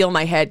just feel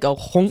my head go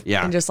honk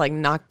and just like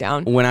knock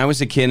down. When I was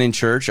a kid in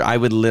church, I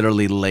would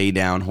literally lay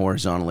down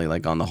horizontally,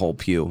 like on the whole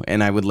pew.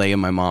 And I would lay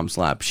in my mom's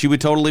lap. She would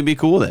totally be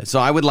cool with it.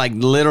 So I would like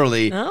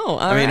literally. Oh,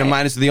 I mean,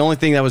 minus the only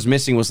thing that was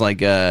missing was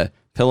like a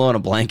pillow and a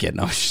blanket. And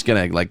I was just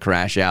going to like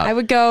crash out. I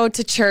would go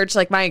to church.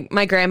 Like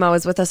my grandma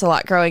was with us a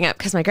lot growing up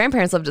because my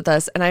grandparents lived with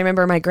us. And I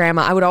remember my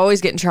grandma, I would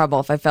always get in trouble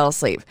if I fell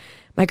asleep.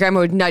 My grandma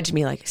would nudge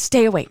me like,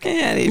 stay awake.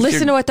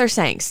 Listen to what they're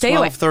saying. Stay 12,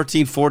 awake.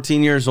 13,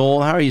 14 years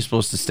old. How are you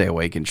supposed to stay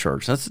awake in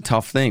church? That's a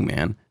tough thing,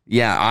 man.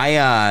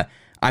 Yeah,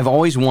 I've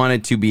always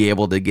wanted to be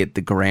able to get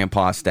the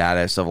grandpa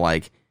status of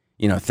like,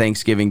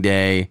 Thanksgiving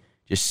Day,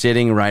 just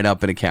sitting right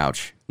up in a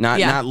couch.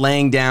 Not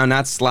laying down,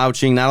 not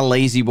slouching, not a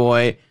lazy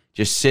boy,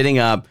 just sitting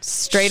up,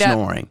 straight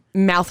snoring. Up,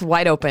 mouth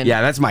wide open.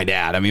 Yeah, that's my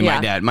dad. I mean,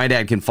 my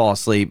dad can fall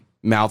asleep,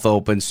 mouth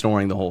open,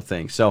 snoring, the whole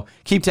thing. So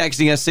keep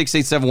texting us,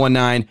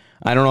 68719.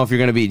 I don't know if you're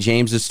going to beat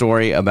James's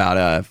story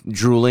about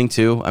drooling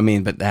too. I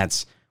mean, but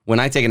that's when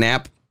I take a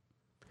nap,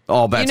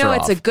 all bets are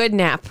off. It's a good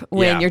nap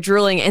when you're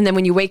drooling, and then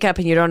when you wake up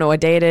and you don't know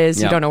what day it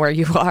is, you don't know where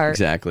you are.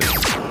 Exactly.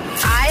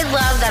 I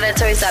love that it's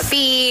always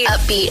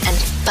upbeat and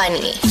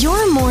funny.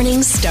 Your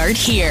mornings start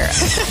here.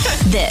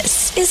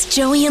 This is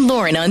Joey and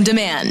Lauren on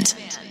Demand.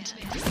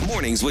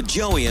 Mornings with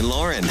Joey and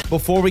Lauren.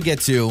 Before we get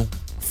to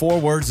 4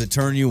 words that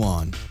turn you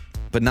on,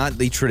 but not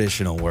the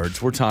traditional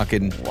words. We're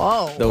talking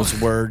those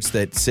words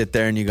that sit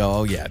there and you go,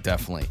 oh, yeah,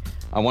 definitely.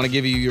 I want to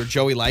give you your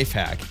Joey life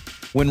hack.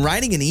 When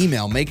writing an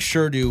email, make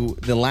sure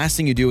the last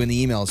thing you do in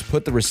the email is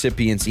put the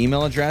recipient's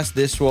email address.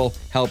 This will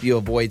help you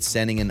avoid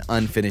sending an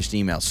unfinished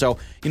email. So,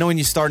 when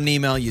you start an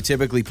email, you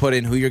typically put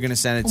in who you're going to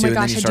send it to, and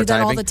then you start typing. I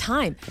do that all the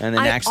time. And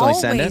then accidentally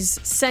send it? I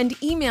always send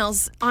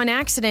emails on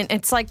accident.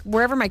 It's like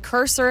wherever my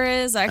cursor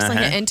is, I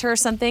accidentally hit enter or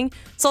something.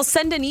 So I'll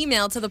send an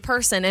email to the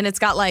person, and it's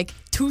got like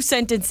 2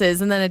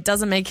 sentences, and then it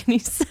doesn't make any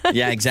sense.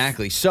 Yeah,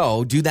 exactly.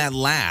 So do that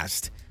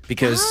last.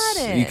 Because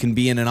you can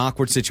be in an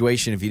awkward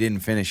situation if you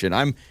didn't finish it.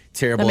 I'm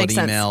terrible at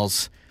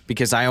emails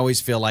because I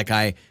always feel like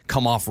I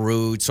come off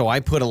rude. So I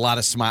put a lot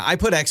of I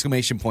put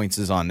exclamation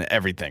points on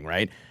everything,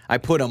 right? I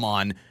put them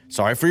on,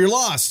 sorry for your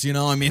loss,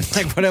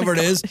 like whatever it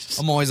is.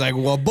 I'm always like,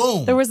 well,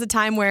 boom. There was a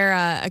time where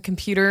a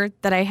computer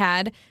that I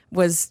had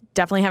was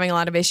definitely having a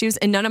lot of issues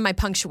and none of my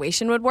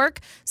punctuation would work.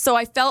 So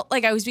I felt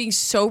like I was being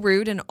so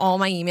rude in all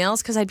my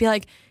emails because I'd be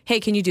like,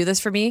 hey, can you do this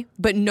for me?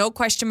 But no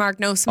question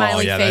mark, no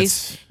smiley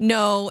face,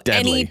 no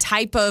deadly. Any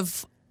type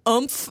of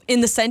oomph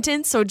in the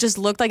sentence. So it just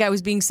looked like I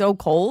was being so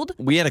cold.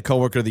 We had a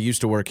coworker that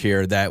used to work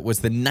here that was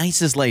the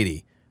nicest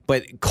lady,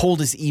 but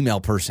coldest email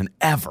person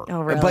ever.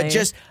 Oh, really?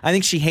 But I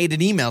think she hated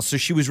emails, so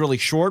she was really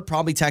short,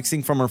 probably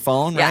texting from her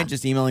phone, right?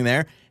 Just emailing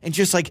there. And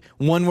just like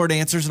one-word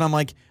answers, and I'm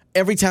like,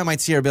 every time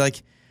I'd see her, I'd be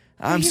like,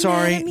 I'm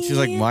sorry. She's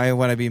like, why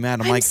would I be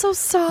mad? I'm like, so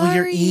sorry. Well,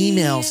 your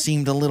email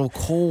seemed a little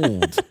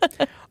cold.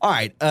 All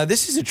right,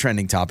 this is a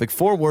trending topic.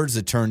 4 words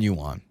that turn you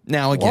on.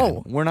 Now,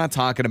 again, we're not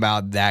talking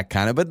about that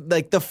kind of, but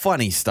like the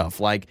funny stuff,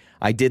 like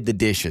I did the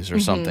dishes or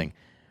something.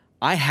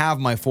 I have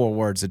my 4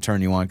 words that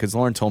turn you on because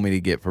Lauren told me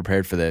to get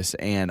prepared for this,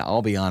 and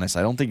I'll be honest,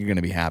 I don't think you're going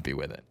to be happy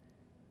with it.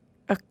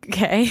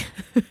 Okay.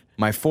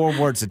 My 4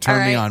 words that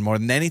turn me on more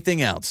than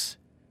anything else.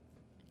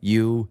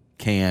 You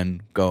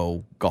can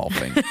go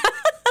golfing.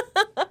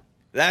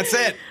 That's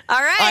it. All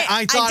right.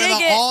 I thought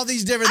about all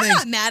these different things.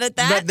 I'm not mad at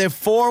that. But the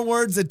 4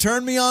 words that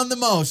turn me on the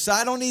most.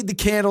 I don't need the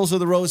candles or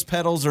the rose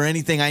petals or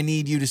anything. I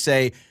need you to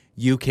say,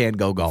 you can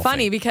go golfing.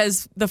 Funny,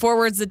 because the 4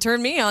 words that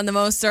turn me on the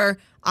most are,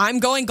 I'm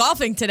going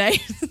golfing today.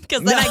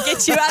 Because then I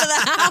get you out of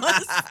the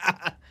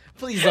house.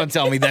 Please don't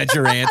tell me that's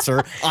your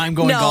answer. I'm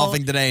going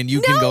golfing today and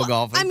you can go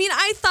golfing. I mean,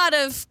 I thought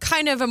of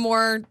kind of a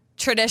more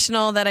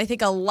traditional that I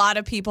think a lot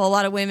of people, a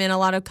lot of women, a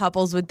lot of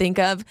couples would think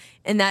of,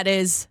 and that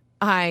is,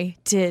 I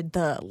did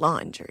the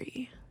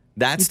laundry.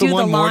 That's the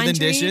one more than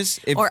dishes?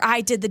 Or I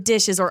did the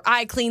dishes, or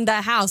I cleaned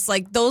the house.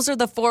 Like, those are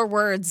the 4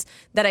 words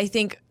that I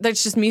think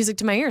that's just music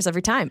to my ears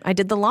every time. I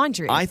did the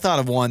laundry. I thought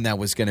of one that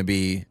was going to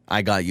be,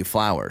 I got you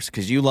flowers.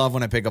 Because you love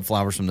when I pick up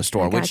flowers from the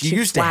store, which you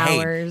used to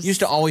hate. You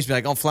used to always be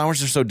like, oh,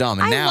 flowers are so dumb.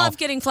 And I love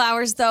getting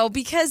flowers, though,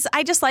 because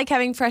I just like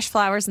having fresh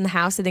flowers in the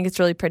house. I think it's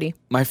really pretty.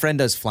 My friend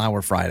does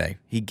Flower Friday.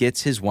 He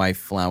gets his wife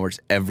flowers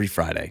every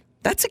Friday.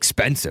 That's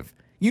expensive.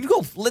 You'd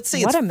go, let's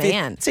say what it's a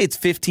man. Let's say it's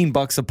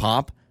 $15 a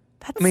pop.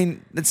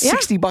 That's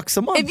 $60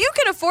 a month. If you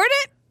can afford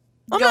it,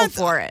 go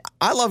for it.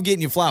 I love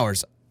getting you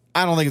flowers.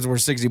 I don't think it's worth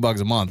 $60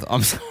 a month.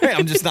 I'm sorry,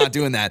 I'm just not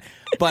doing that.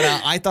 But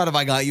I thought if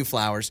I got you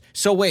flowers.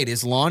 So wait,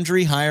 is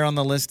laundry higher on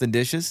the list than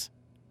dishes?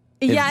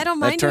 Yeah, I don't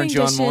mind doing turns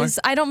you on more? dishes.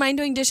 I don't mind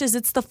doing dishes.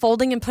 It's the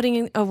folding and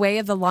putting away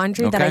of the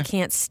laundry that I Okay.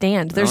 can't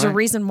stand. There's All a right.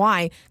 reason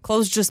why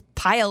clothes just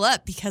pile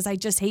up because I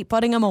just hate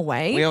putting them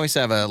away. We always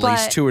have at But-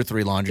 least 2 or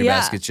 3 laundry Yeah.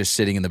 baskets just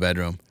sitting in the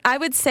bedroom. I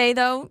would say,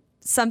 though,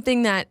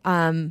 something that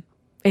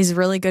is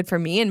really good for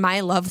me and my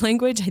love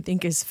language, I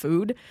think, is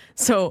food.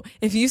 So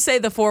if you say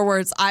the 4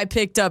 words, I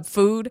picked up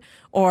food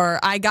or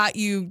I got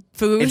you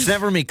food. It's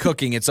never me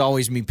cooking. It's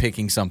always me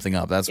picking something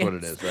up. That's what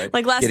it is, right?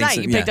 Like last Getting night,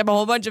 some- you picked up a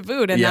whole bunch of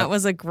food, and Yeah. that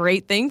was a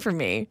great thing for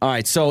me. All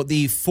right, so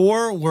the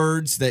 4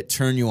 words that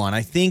turn you on.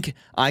 I think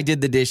I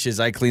did the dishes,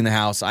 I cleaned the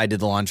house, I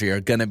did the laundry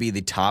are going to be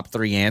the top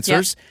 3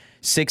 answers.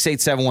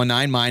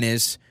 68719, mine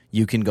is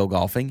you can go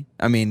golfing.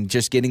 I mean,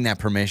 just getting that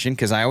permission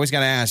because I always got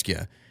to ask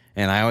you.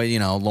 And I always,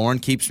 Lauren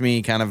keeps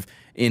me kind of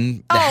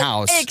in the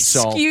house.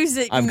 Excuse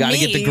so it, I've got to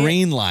get the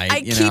green light.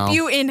 I keep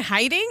you in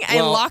hiding. I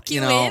Well, lock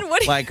you in.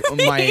 What do like you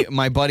mean?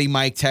 my buddy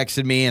Mike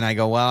texted me and I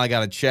go, well, I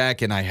got to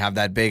check. And I have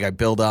that big, I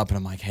build up and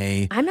I'm like,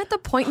 hey. I'm at the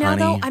point now,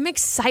 though, honey. I'm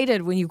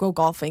excited when you go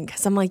golfing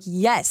because I'm like,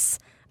 yes,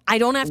 I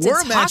don't have to We're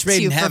a talk match to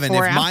made you in for heaven.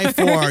 4 If hours.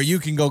 my 4 are you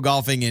can go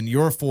golfing and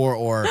your 4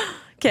 or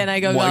Can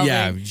I go well, golfing?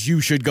 yeah, you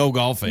should go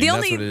golfing. The That's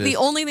only what it is. the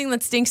only thing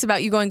that stinks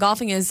about you going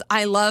golfing is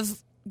I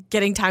love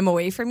getting time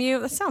away from you.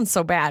 That sounds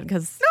so bad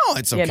because No,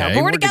 it's okay. but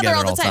we're, We're together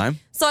all the together time.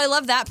 So I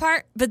love that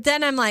part. But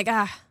then I'm like,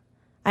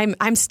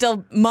 I'm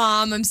still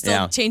mom. I'm still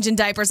Yeah. changing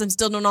diapers. I'm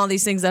still doing all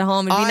these things at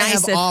home. It'd be I nice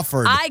have if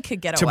offered I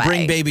could get to away.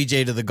 bring Baby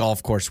J to the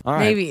golf course. All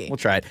right, Maybe. we'll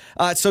try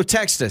it. So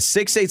text us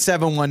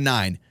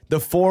 68719. The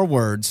 4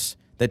 words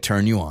that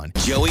turn you on.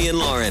 Joey and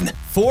Lauren.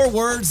 4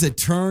 words that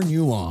turn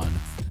you on,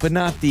 but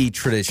not the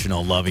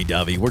traditional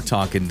lovey-dovey. We're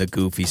talking the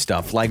goofy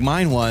stuff. Like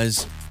mine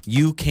was,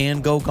 you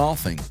can go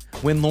golfing.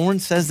 When Lauren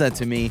says that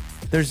to me,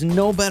 there's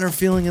no better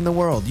feeling in the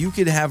world. You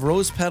could have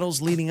rose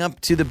petals leading up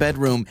to the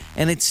bedroom,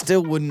 and it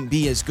still wouldn't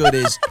be as good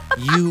as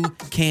you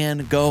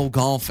can go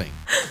golfing.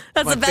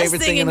 That's My the best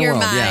favorite thing in the your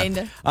world,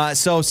 mind. Yeah.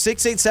 So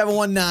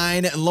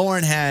 68719,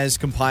 Lauren has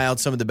compiled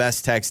some of the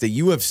best texts that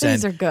you have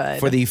sent These are good.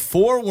 for the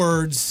 4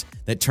 words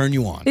that turn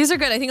you on. These are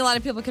good. I think a lot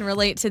of people can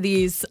relate to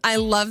these. I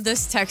love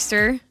this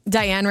texter.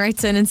 Diane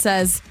writes in and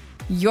says,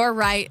 "You're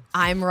right,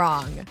 I'm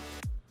wrong."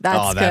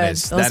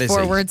 That's good. Those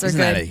 4 words are isn't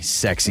good. that a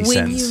sexy When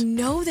sentence? you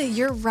know that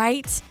you're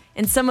right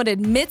and someone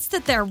admits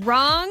that they're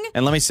wrong,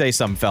 And let me say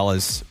something,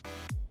 fellas.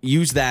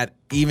 Use that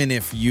even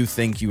if you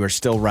think you are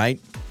still right.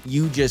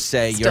 You just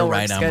say, Still you're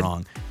right, works I'm good.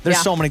 wrong. There's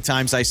Yeah. so many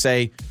times I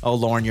say, oh,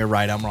 Lauren, you're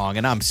right, I'm wrong.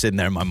 And I'm sitting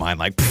there in my mind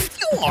like,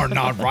 you are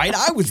not right.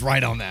 I was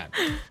right on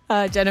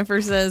that.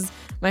 Jennifer says,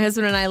 "My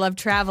husband and I love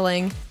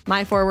traveling.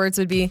 My 4 words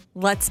would be,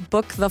 let's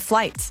book the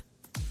flight."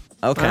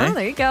 Okay. Oh,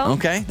 there you go.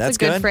 Okay, that's a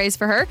good good. phrase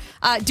for her.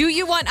 Do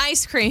you want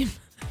ice cream?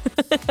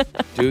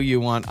 Do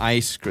you want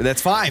ice cream?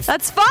 That's 5.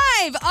 That's 5.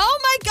 Oh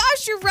my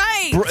gosh, you're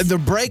right. The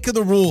break of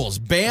the rules.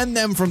 Ban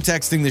them from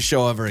texting the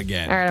show ever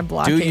again. All right, I'm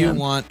blocking Do you them.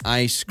 want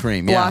ice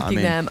cream? Blocking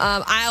yeah, I mean, them.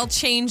 I'll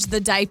change the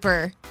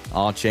diaper.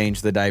 I'll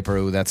change the diaper.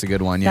 Ooh, that's a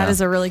good one. Yeah. That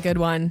is a really good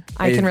one.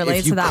 I can relate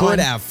if you to that could one.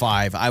 have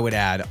 5, I would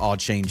add, I'll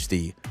change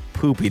the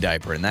poopy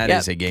diaper. And that Yep.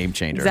 is a game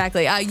changer.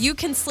 Exactly. You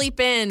can sleep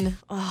in.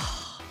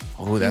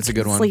 Oh, that's a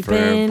good one sleep for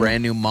in. a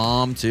brand new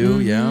mom, too.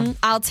 Yeah.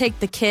 I'll take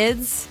the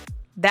kids.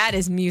 That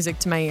is music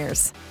to my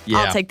ears. Yeah.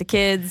 I'll take the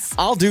kids.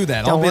 I'll do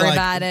that. Don't I'll be worry like,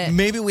 about it.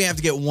 maybe we have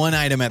to get one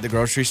item at the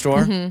grocery store.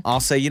 Mm-hmm. I'll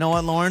say, you know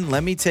what, Lauren?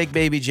 Let me take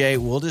Baby J.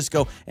 We'll just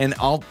go and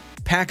I'll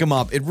pack him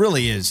up. It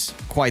really is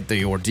quite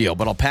the ordeal,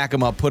 but I'll pack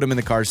him up, put him in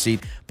the car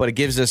seat. But it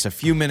gives us a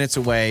few minutes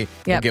away.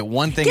 We'll Yep. get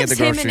one thing Gives at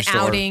the grocery him an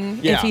store. outing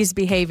Yeah. if he's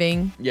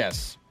behaving.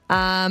 Yes.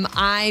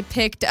 I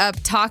picked up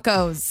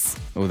tacos.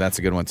 Oh, that's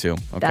a good one, too.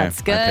 Okay. That's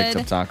I picked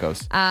good. up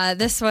tacos.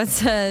 This one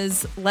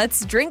says,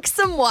 let's drink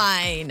some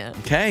wine.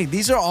 Okay.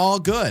 These are all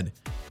good.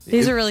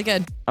 These are really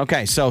good.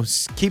 Okay, so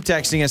keep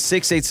texting us,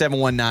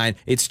 68719.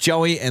 It's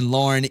Joey and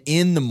Lauren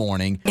in the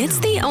morning. It's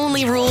the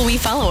only rule we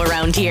follow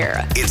around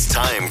here. It's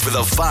time for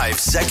the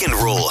 5-second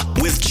rule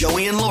with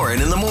Joey and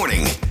Lauren in the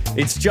morning.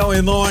 It's Joey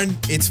and Lauren.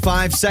 It's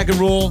 5-second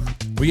rule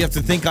where you have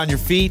to think on your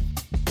feet.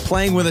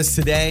 Playing with us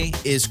today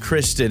is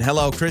Kristen.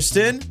 Hello,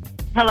 Kristen.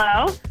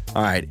 Hello?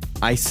 All right,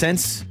 I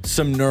sense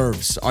some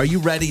nerves. Are you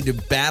ready to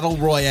battle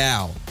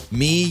royale?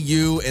 Me,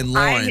 you, and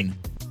Lauren.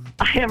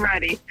 I am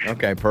ready.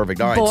 Okay, perfect.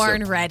 All right.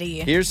 Born so ready.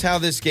 Here's how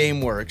this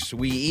game works.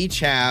 We each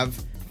have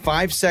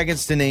 5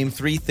 seconds to name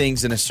 3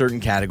 things in a certain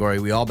category.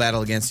 We all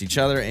battle against each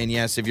other. And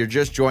yes, if you're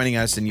just joining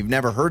us and you've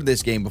never heard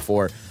this game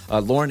before,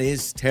 Lauren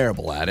is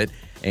terrible at it.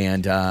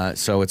 And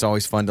so it's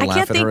always fun to I laugh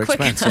can't at her think quick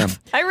expense. enough.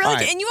 Yeah. I really All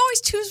right. and you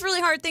always choose really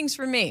hard things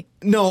for me.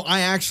 No, I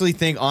actually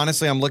think,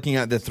 honestly, I'm looking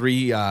at the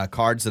 3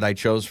 cards that I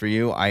chose for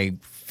you. I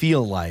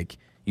feel like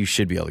you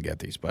should be able to get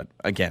these. But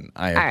again,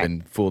 I have right.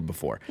 been fooled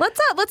before. Let's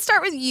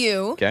start with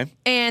you. Okay.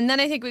 And then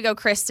I think we go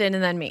Kristen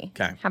and then me.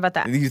 Okay. How about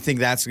that? Do you think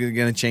that's going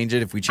to change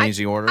it if we change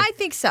the order? I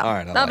think so. All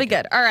right, I That'll like be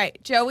it. good. All right,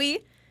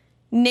 Joey,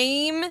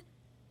 name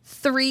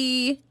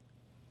 3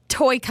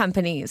 toy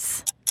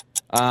companies.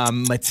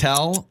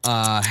 Mattel,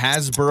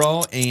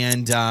 Hasbro,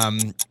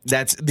 and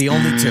that's the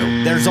only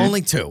 2. There's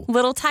only 2.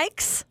 Little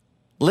Tykes?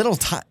 Legos?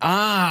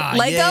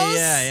 Legos?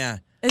 Yeah.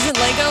 Isn't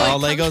Lego? Oh,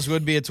 Legos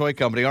would be a toy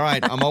company. All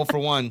right, I'm 0 for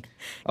 1.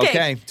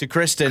 Okay, to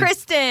Kristen.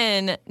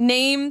 Kristen,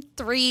 name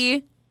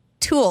 3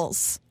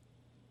 tools.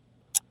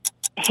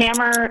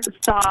 Hammer,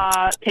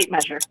 saw, tape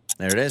measure.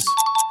 There it is.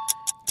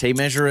 Tape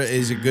measure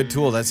is a good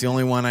tool. That's the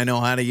only one I know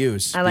how to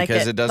use. I like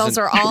because it. doesn't, Those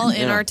are all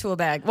in our tool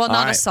bag. Well,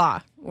 not a saw.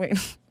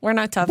 We're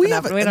not tough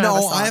enough. We don't have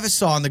a saw. I have a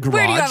saw in the garage.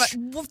 Where do you have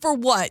it? For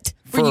what?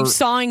 Were you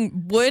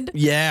sawing wood?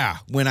 Yeah,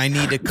 when I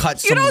need to cut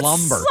some don't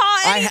lumber. saw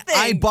anything.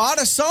 I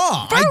bought a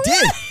saw. I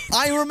did.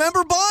 I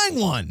remember buying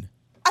one.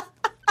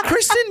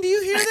 Kristen, do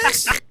you hear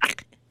this?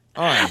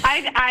 All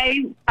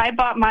right. I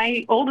bought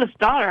my oldest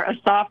daughter a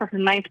saw for her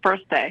 9th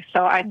birthday,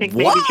 so I think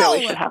maybe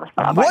Joey should have a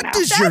saw by now. What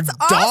does your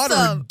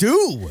daughter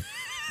do?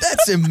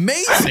 That's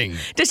amazing.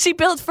 Does she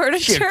build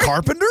furniture? Is she a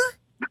carpenter?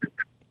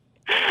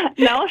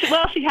 No,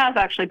 she has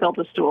actually built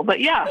a stool, but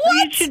yeah,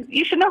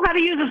 you should know how to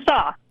use a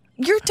saw.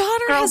 Your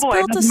daughter has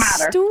built a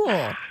stool.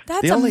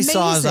 That's the only amazing.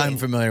 saws I'm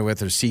familiar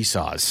with are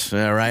seesaws,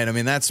 right? I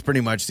mean, that's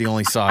pretty much the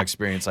only saw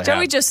experience I have.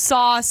 Joey just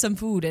saw some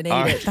food and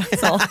ate it.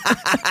 That's all.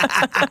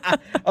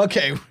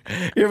 Okay,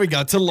 here we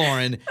go to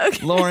Lauren.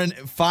 Okay. Lauren,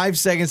 5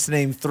 seconds to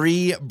name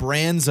 3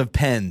 brands of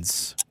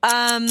pens.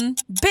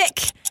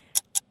 Bic.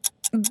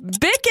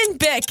 Bic and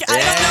Bic. I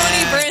don't know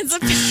any brands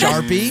of pens.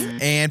 Sharpie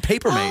and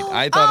Papermate.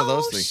 I thought of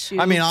those things. Shoot.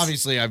 I mean,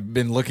 obviously, I've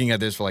been looking at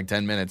this for like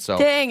 10 minutes, so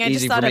dang, I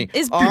easy just thought for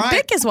me.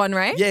 Bic is one,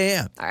 right?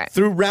 Yeah. All right.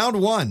 Through round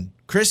 1,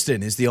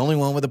 Kristen is the only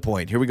one with a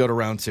point. Here we go to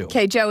round 2.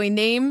 Okay, Joey,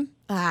 name.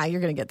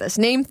 You're gonna get this.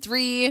 Name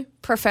 3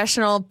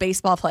 professional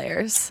baseball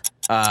players.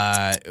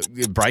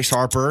 Bryce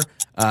Harper.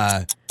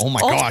 Oh my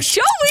gosh.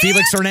 Joey!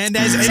 Felix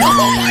Hernandez. And,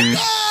 oh my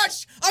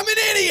gosh! I'm an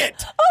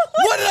idiot.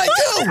 What did I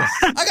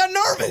do? I got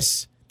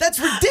nervous. That's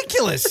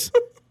ridiculous.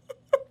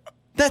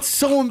 That's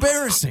so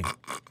embarrassing.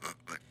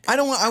 I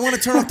want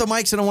to turn off the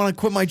mics and I want to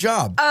quit my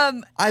job.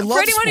 I love for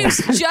anyone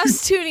sports. who's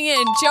just tuning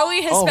in,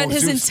 Joey has spent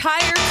his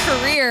entire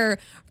career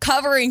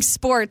covering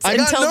sports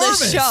until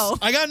this show.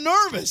 I got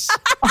nervous.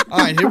 All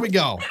right, here we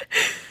go.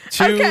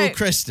 To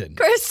Kristen.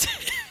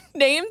 Kristen,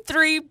 name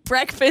 3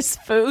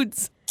 breakfast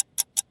foods.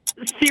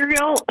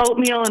 Cereal,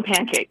 oatmeal, and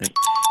pancakes.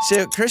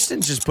 So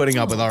Kristen's just putting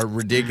up with our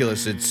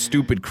ridiculous and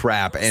stupid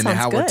crap and Sounds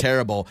how we're good.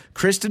 terrible.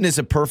 Kristen is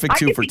a perfect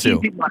 2 for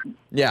 2.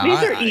 Yeah, These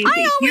are easy.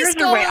 always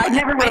go- I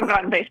never would have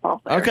gotten baseball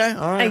player. Okay,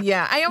 all right.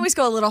 Yeah, I always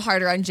go a little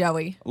harder on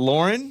Joey.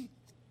 Lauren,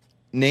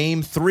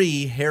 name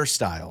 3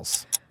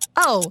 hairstyles.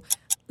 Oh,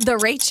 the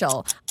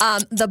Rachel,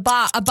 the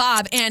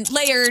bob, and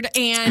layered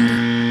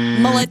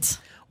and mullet.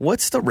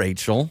 What's the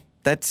Rachel?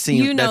 That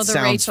seems You know that the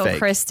sounds Rachel, fake.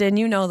 Kristen.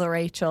 You know the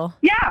Rachel.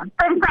 Yeah,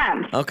 from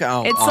Friends. Okay,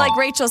 It's like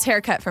Rachel's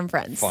haircut from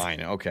Friends.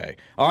 Fine. Okay.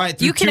 All right.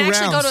 Through You can 2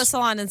 actually rounds. go to a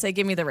salon and say,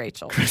 "Give me the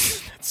Rachel."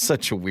 That's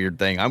such a weird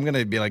thing. I'm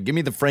gonna be like, give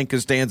me the Frank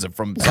Costanza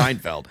from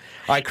Seinfeld. All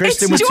right,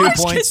 Kristen It's with 2 George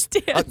points.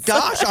 Costanza.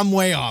 Gosh, I'm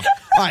way off.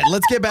 All right,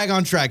 let's get back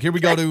on track. Here we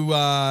go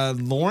to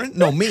Lauren.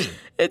 No, me.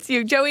 It's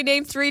you, Joey.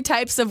 Name 3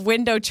 types of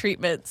window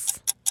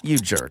treatments. You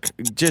jerk.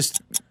 Just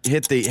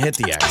hit the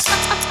X.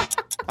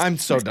 I'm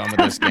so done with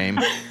this game.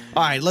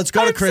 All right, let's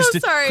go to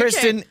Kristen. So sorry.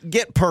 Kristen,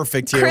 get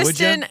perfect here, would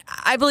Kristen, you?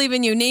 I believe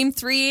in you. Name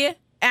 3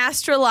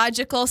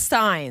 astrological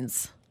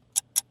signs.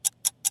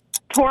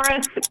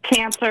 Taurus,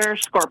 Cancer,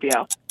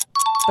 Scorpio.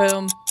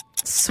 Boom.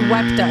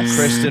 Swept us.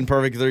 Kristen,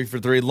 perfect 3 for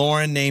 3.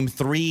 Lauren, name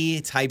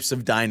 3 types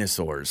of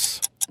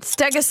dinosaurs.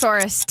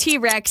 Stegosaurus,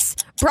 T-Rex,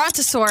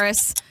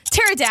 Brontosaurus,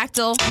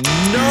 pterodactyl.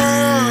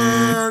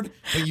 Nerd.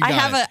 But you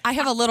got it. I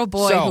have a little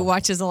boy who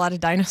watches a lot of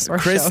dinosaur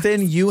shows.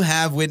 Kristen, you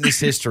have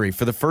witnessed history.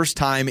 For the first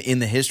time in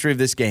the history of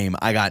this game,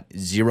 I got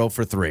 0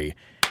 for 3.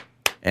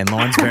 And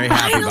Lauren's very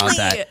happy about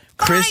that.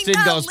 Kristen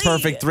goes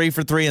perfect 3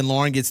 for 3, and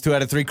Lauren gets 2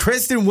 out of 3.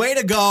 Kristen, way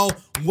to go.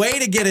 Way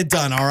to get it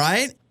done, all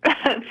right?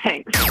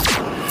 Thanks.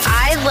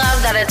 I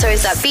love that it's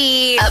always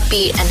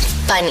upbeat, and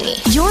funny.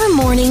 Your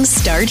mornings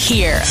start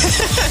here.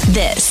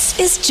 This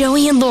is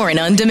Joey and Lauren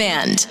on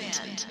Demand.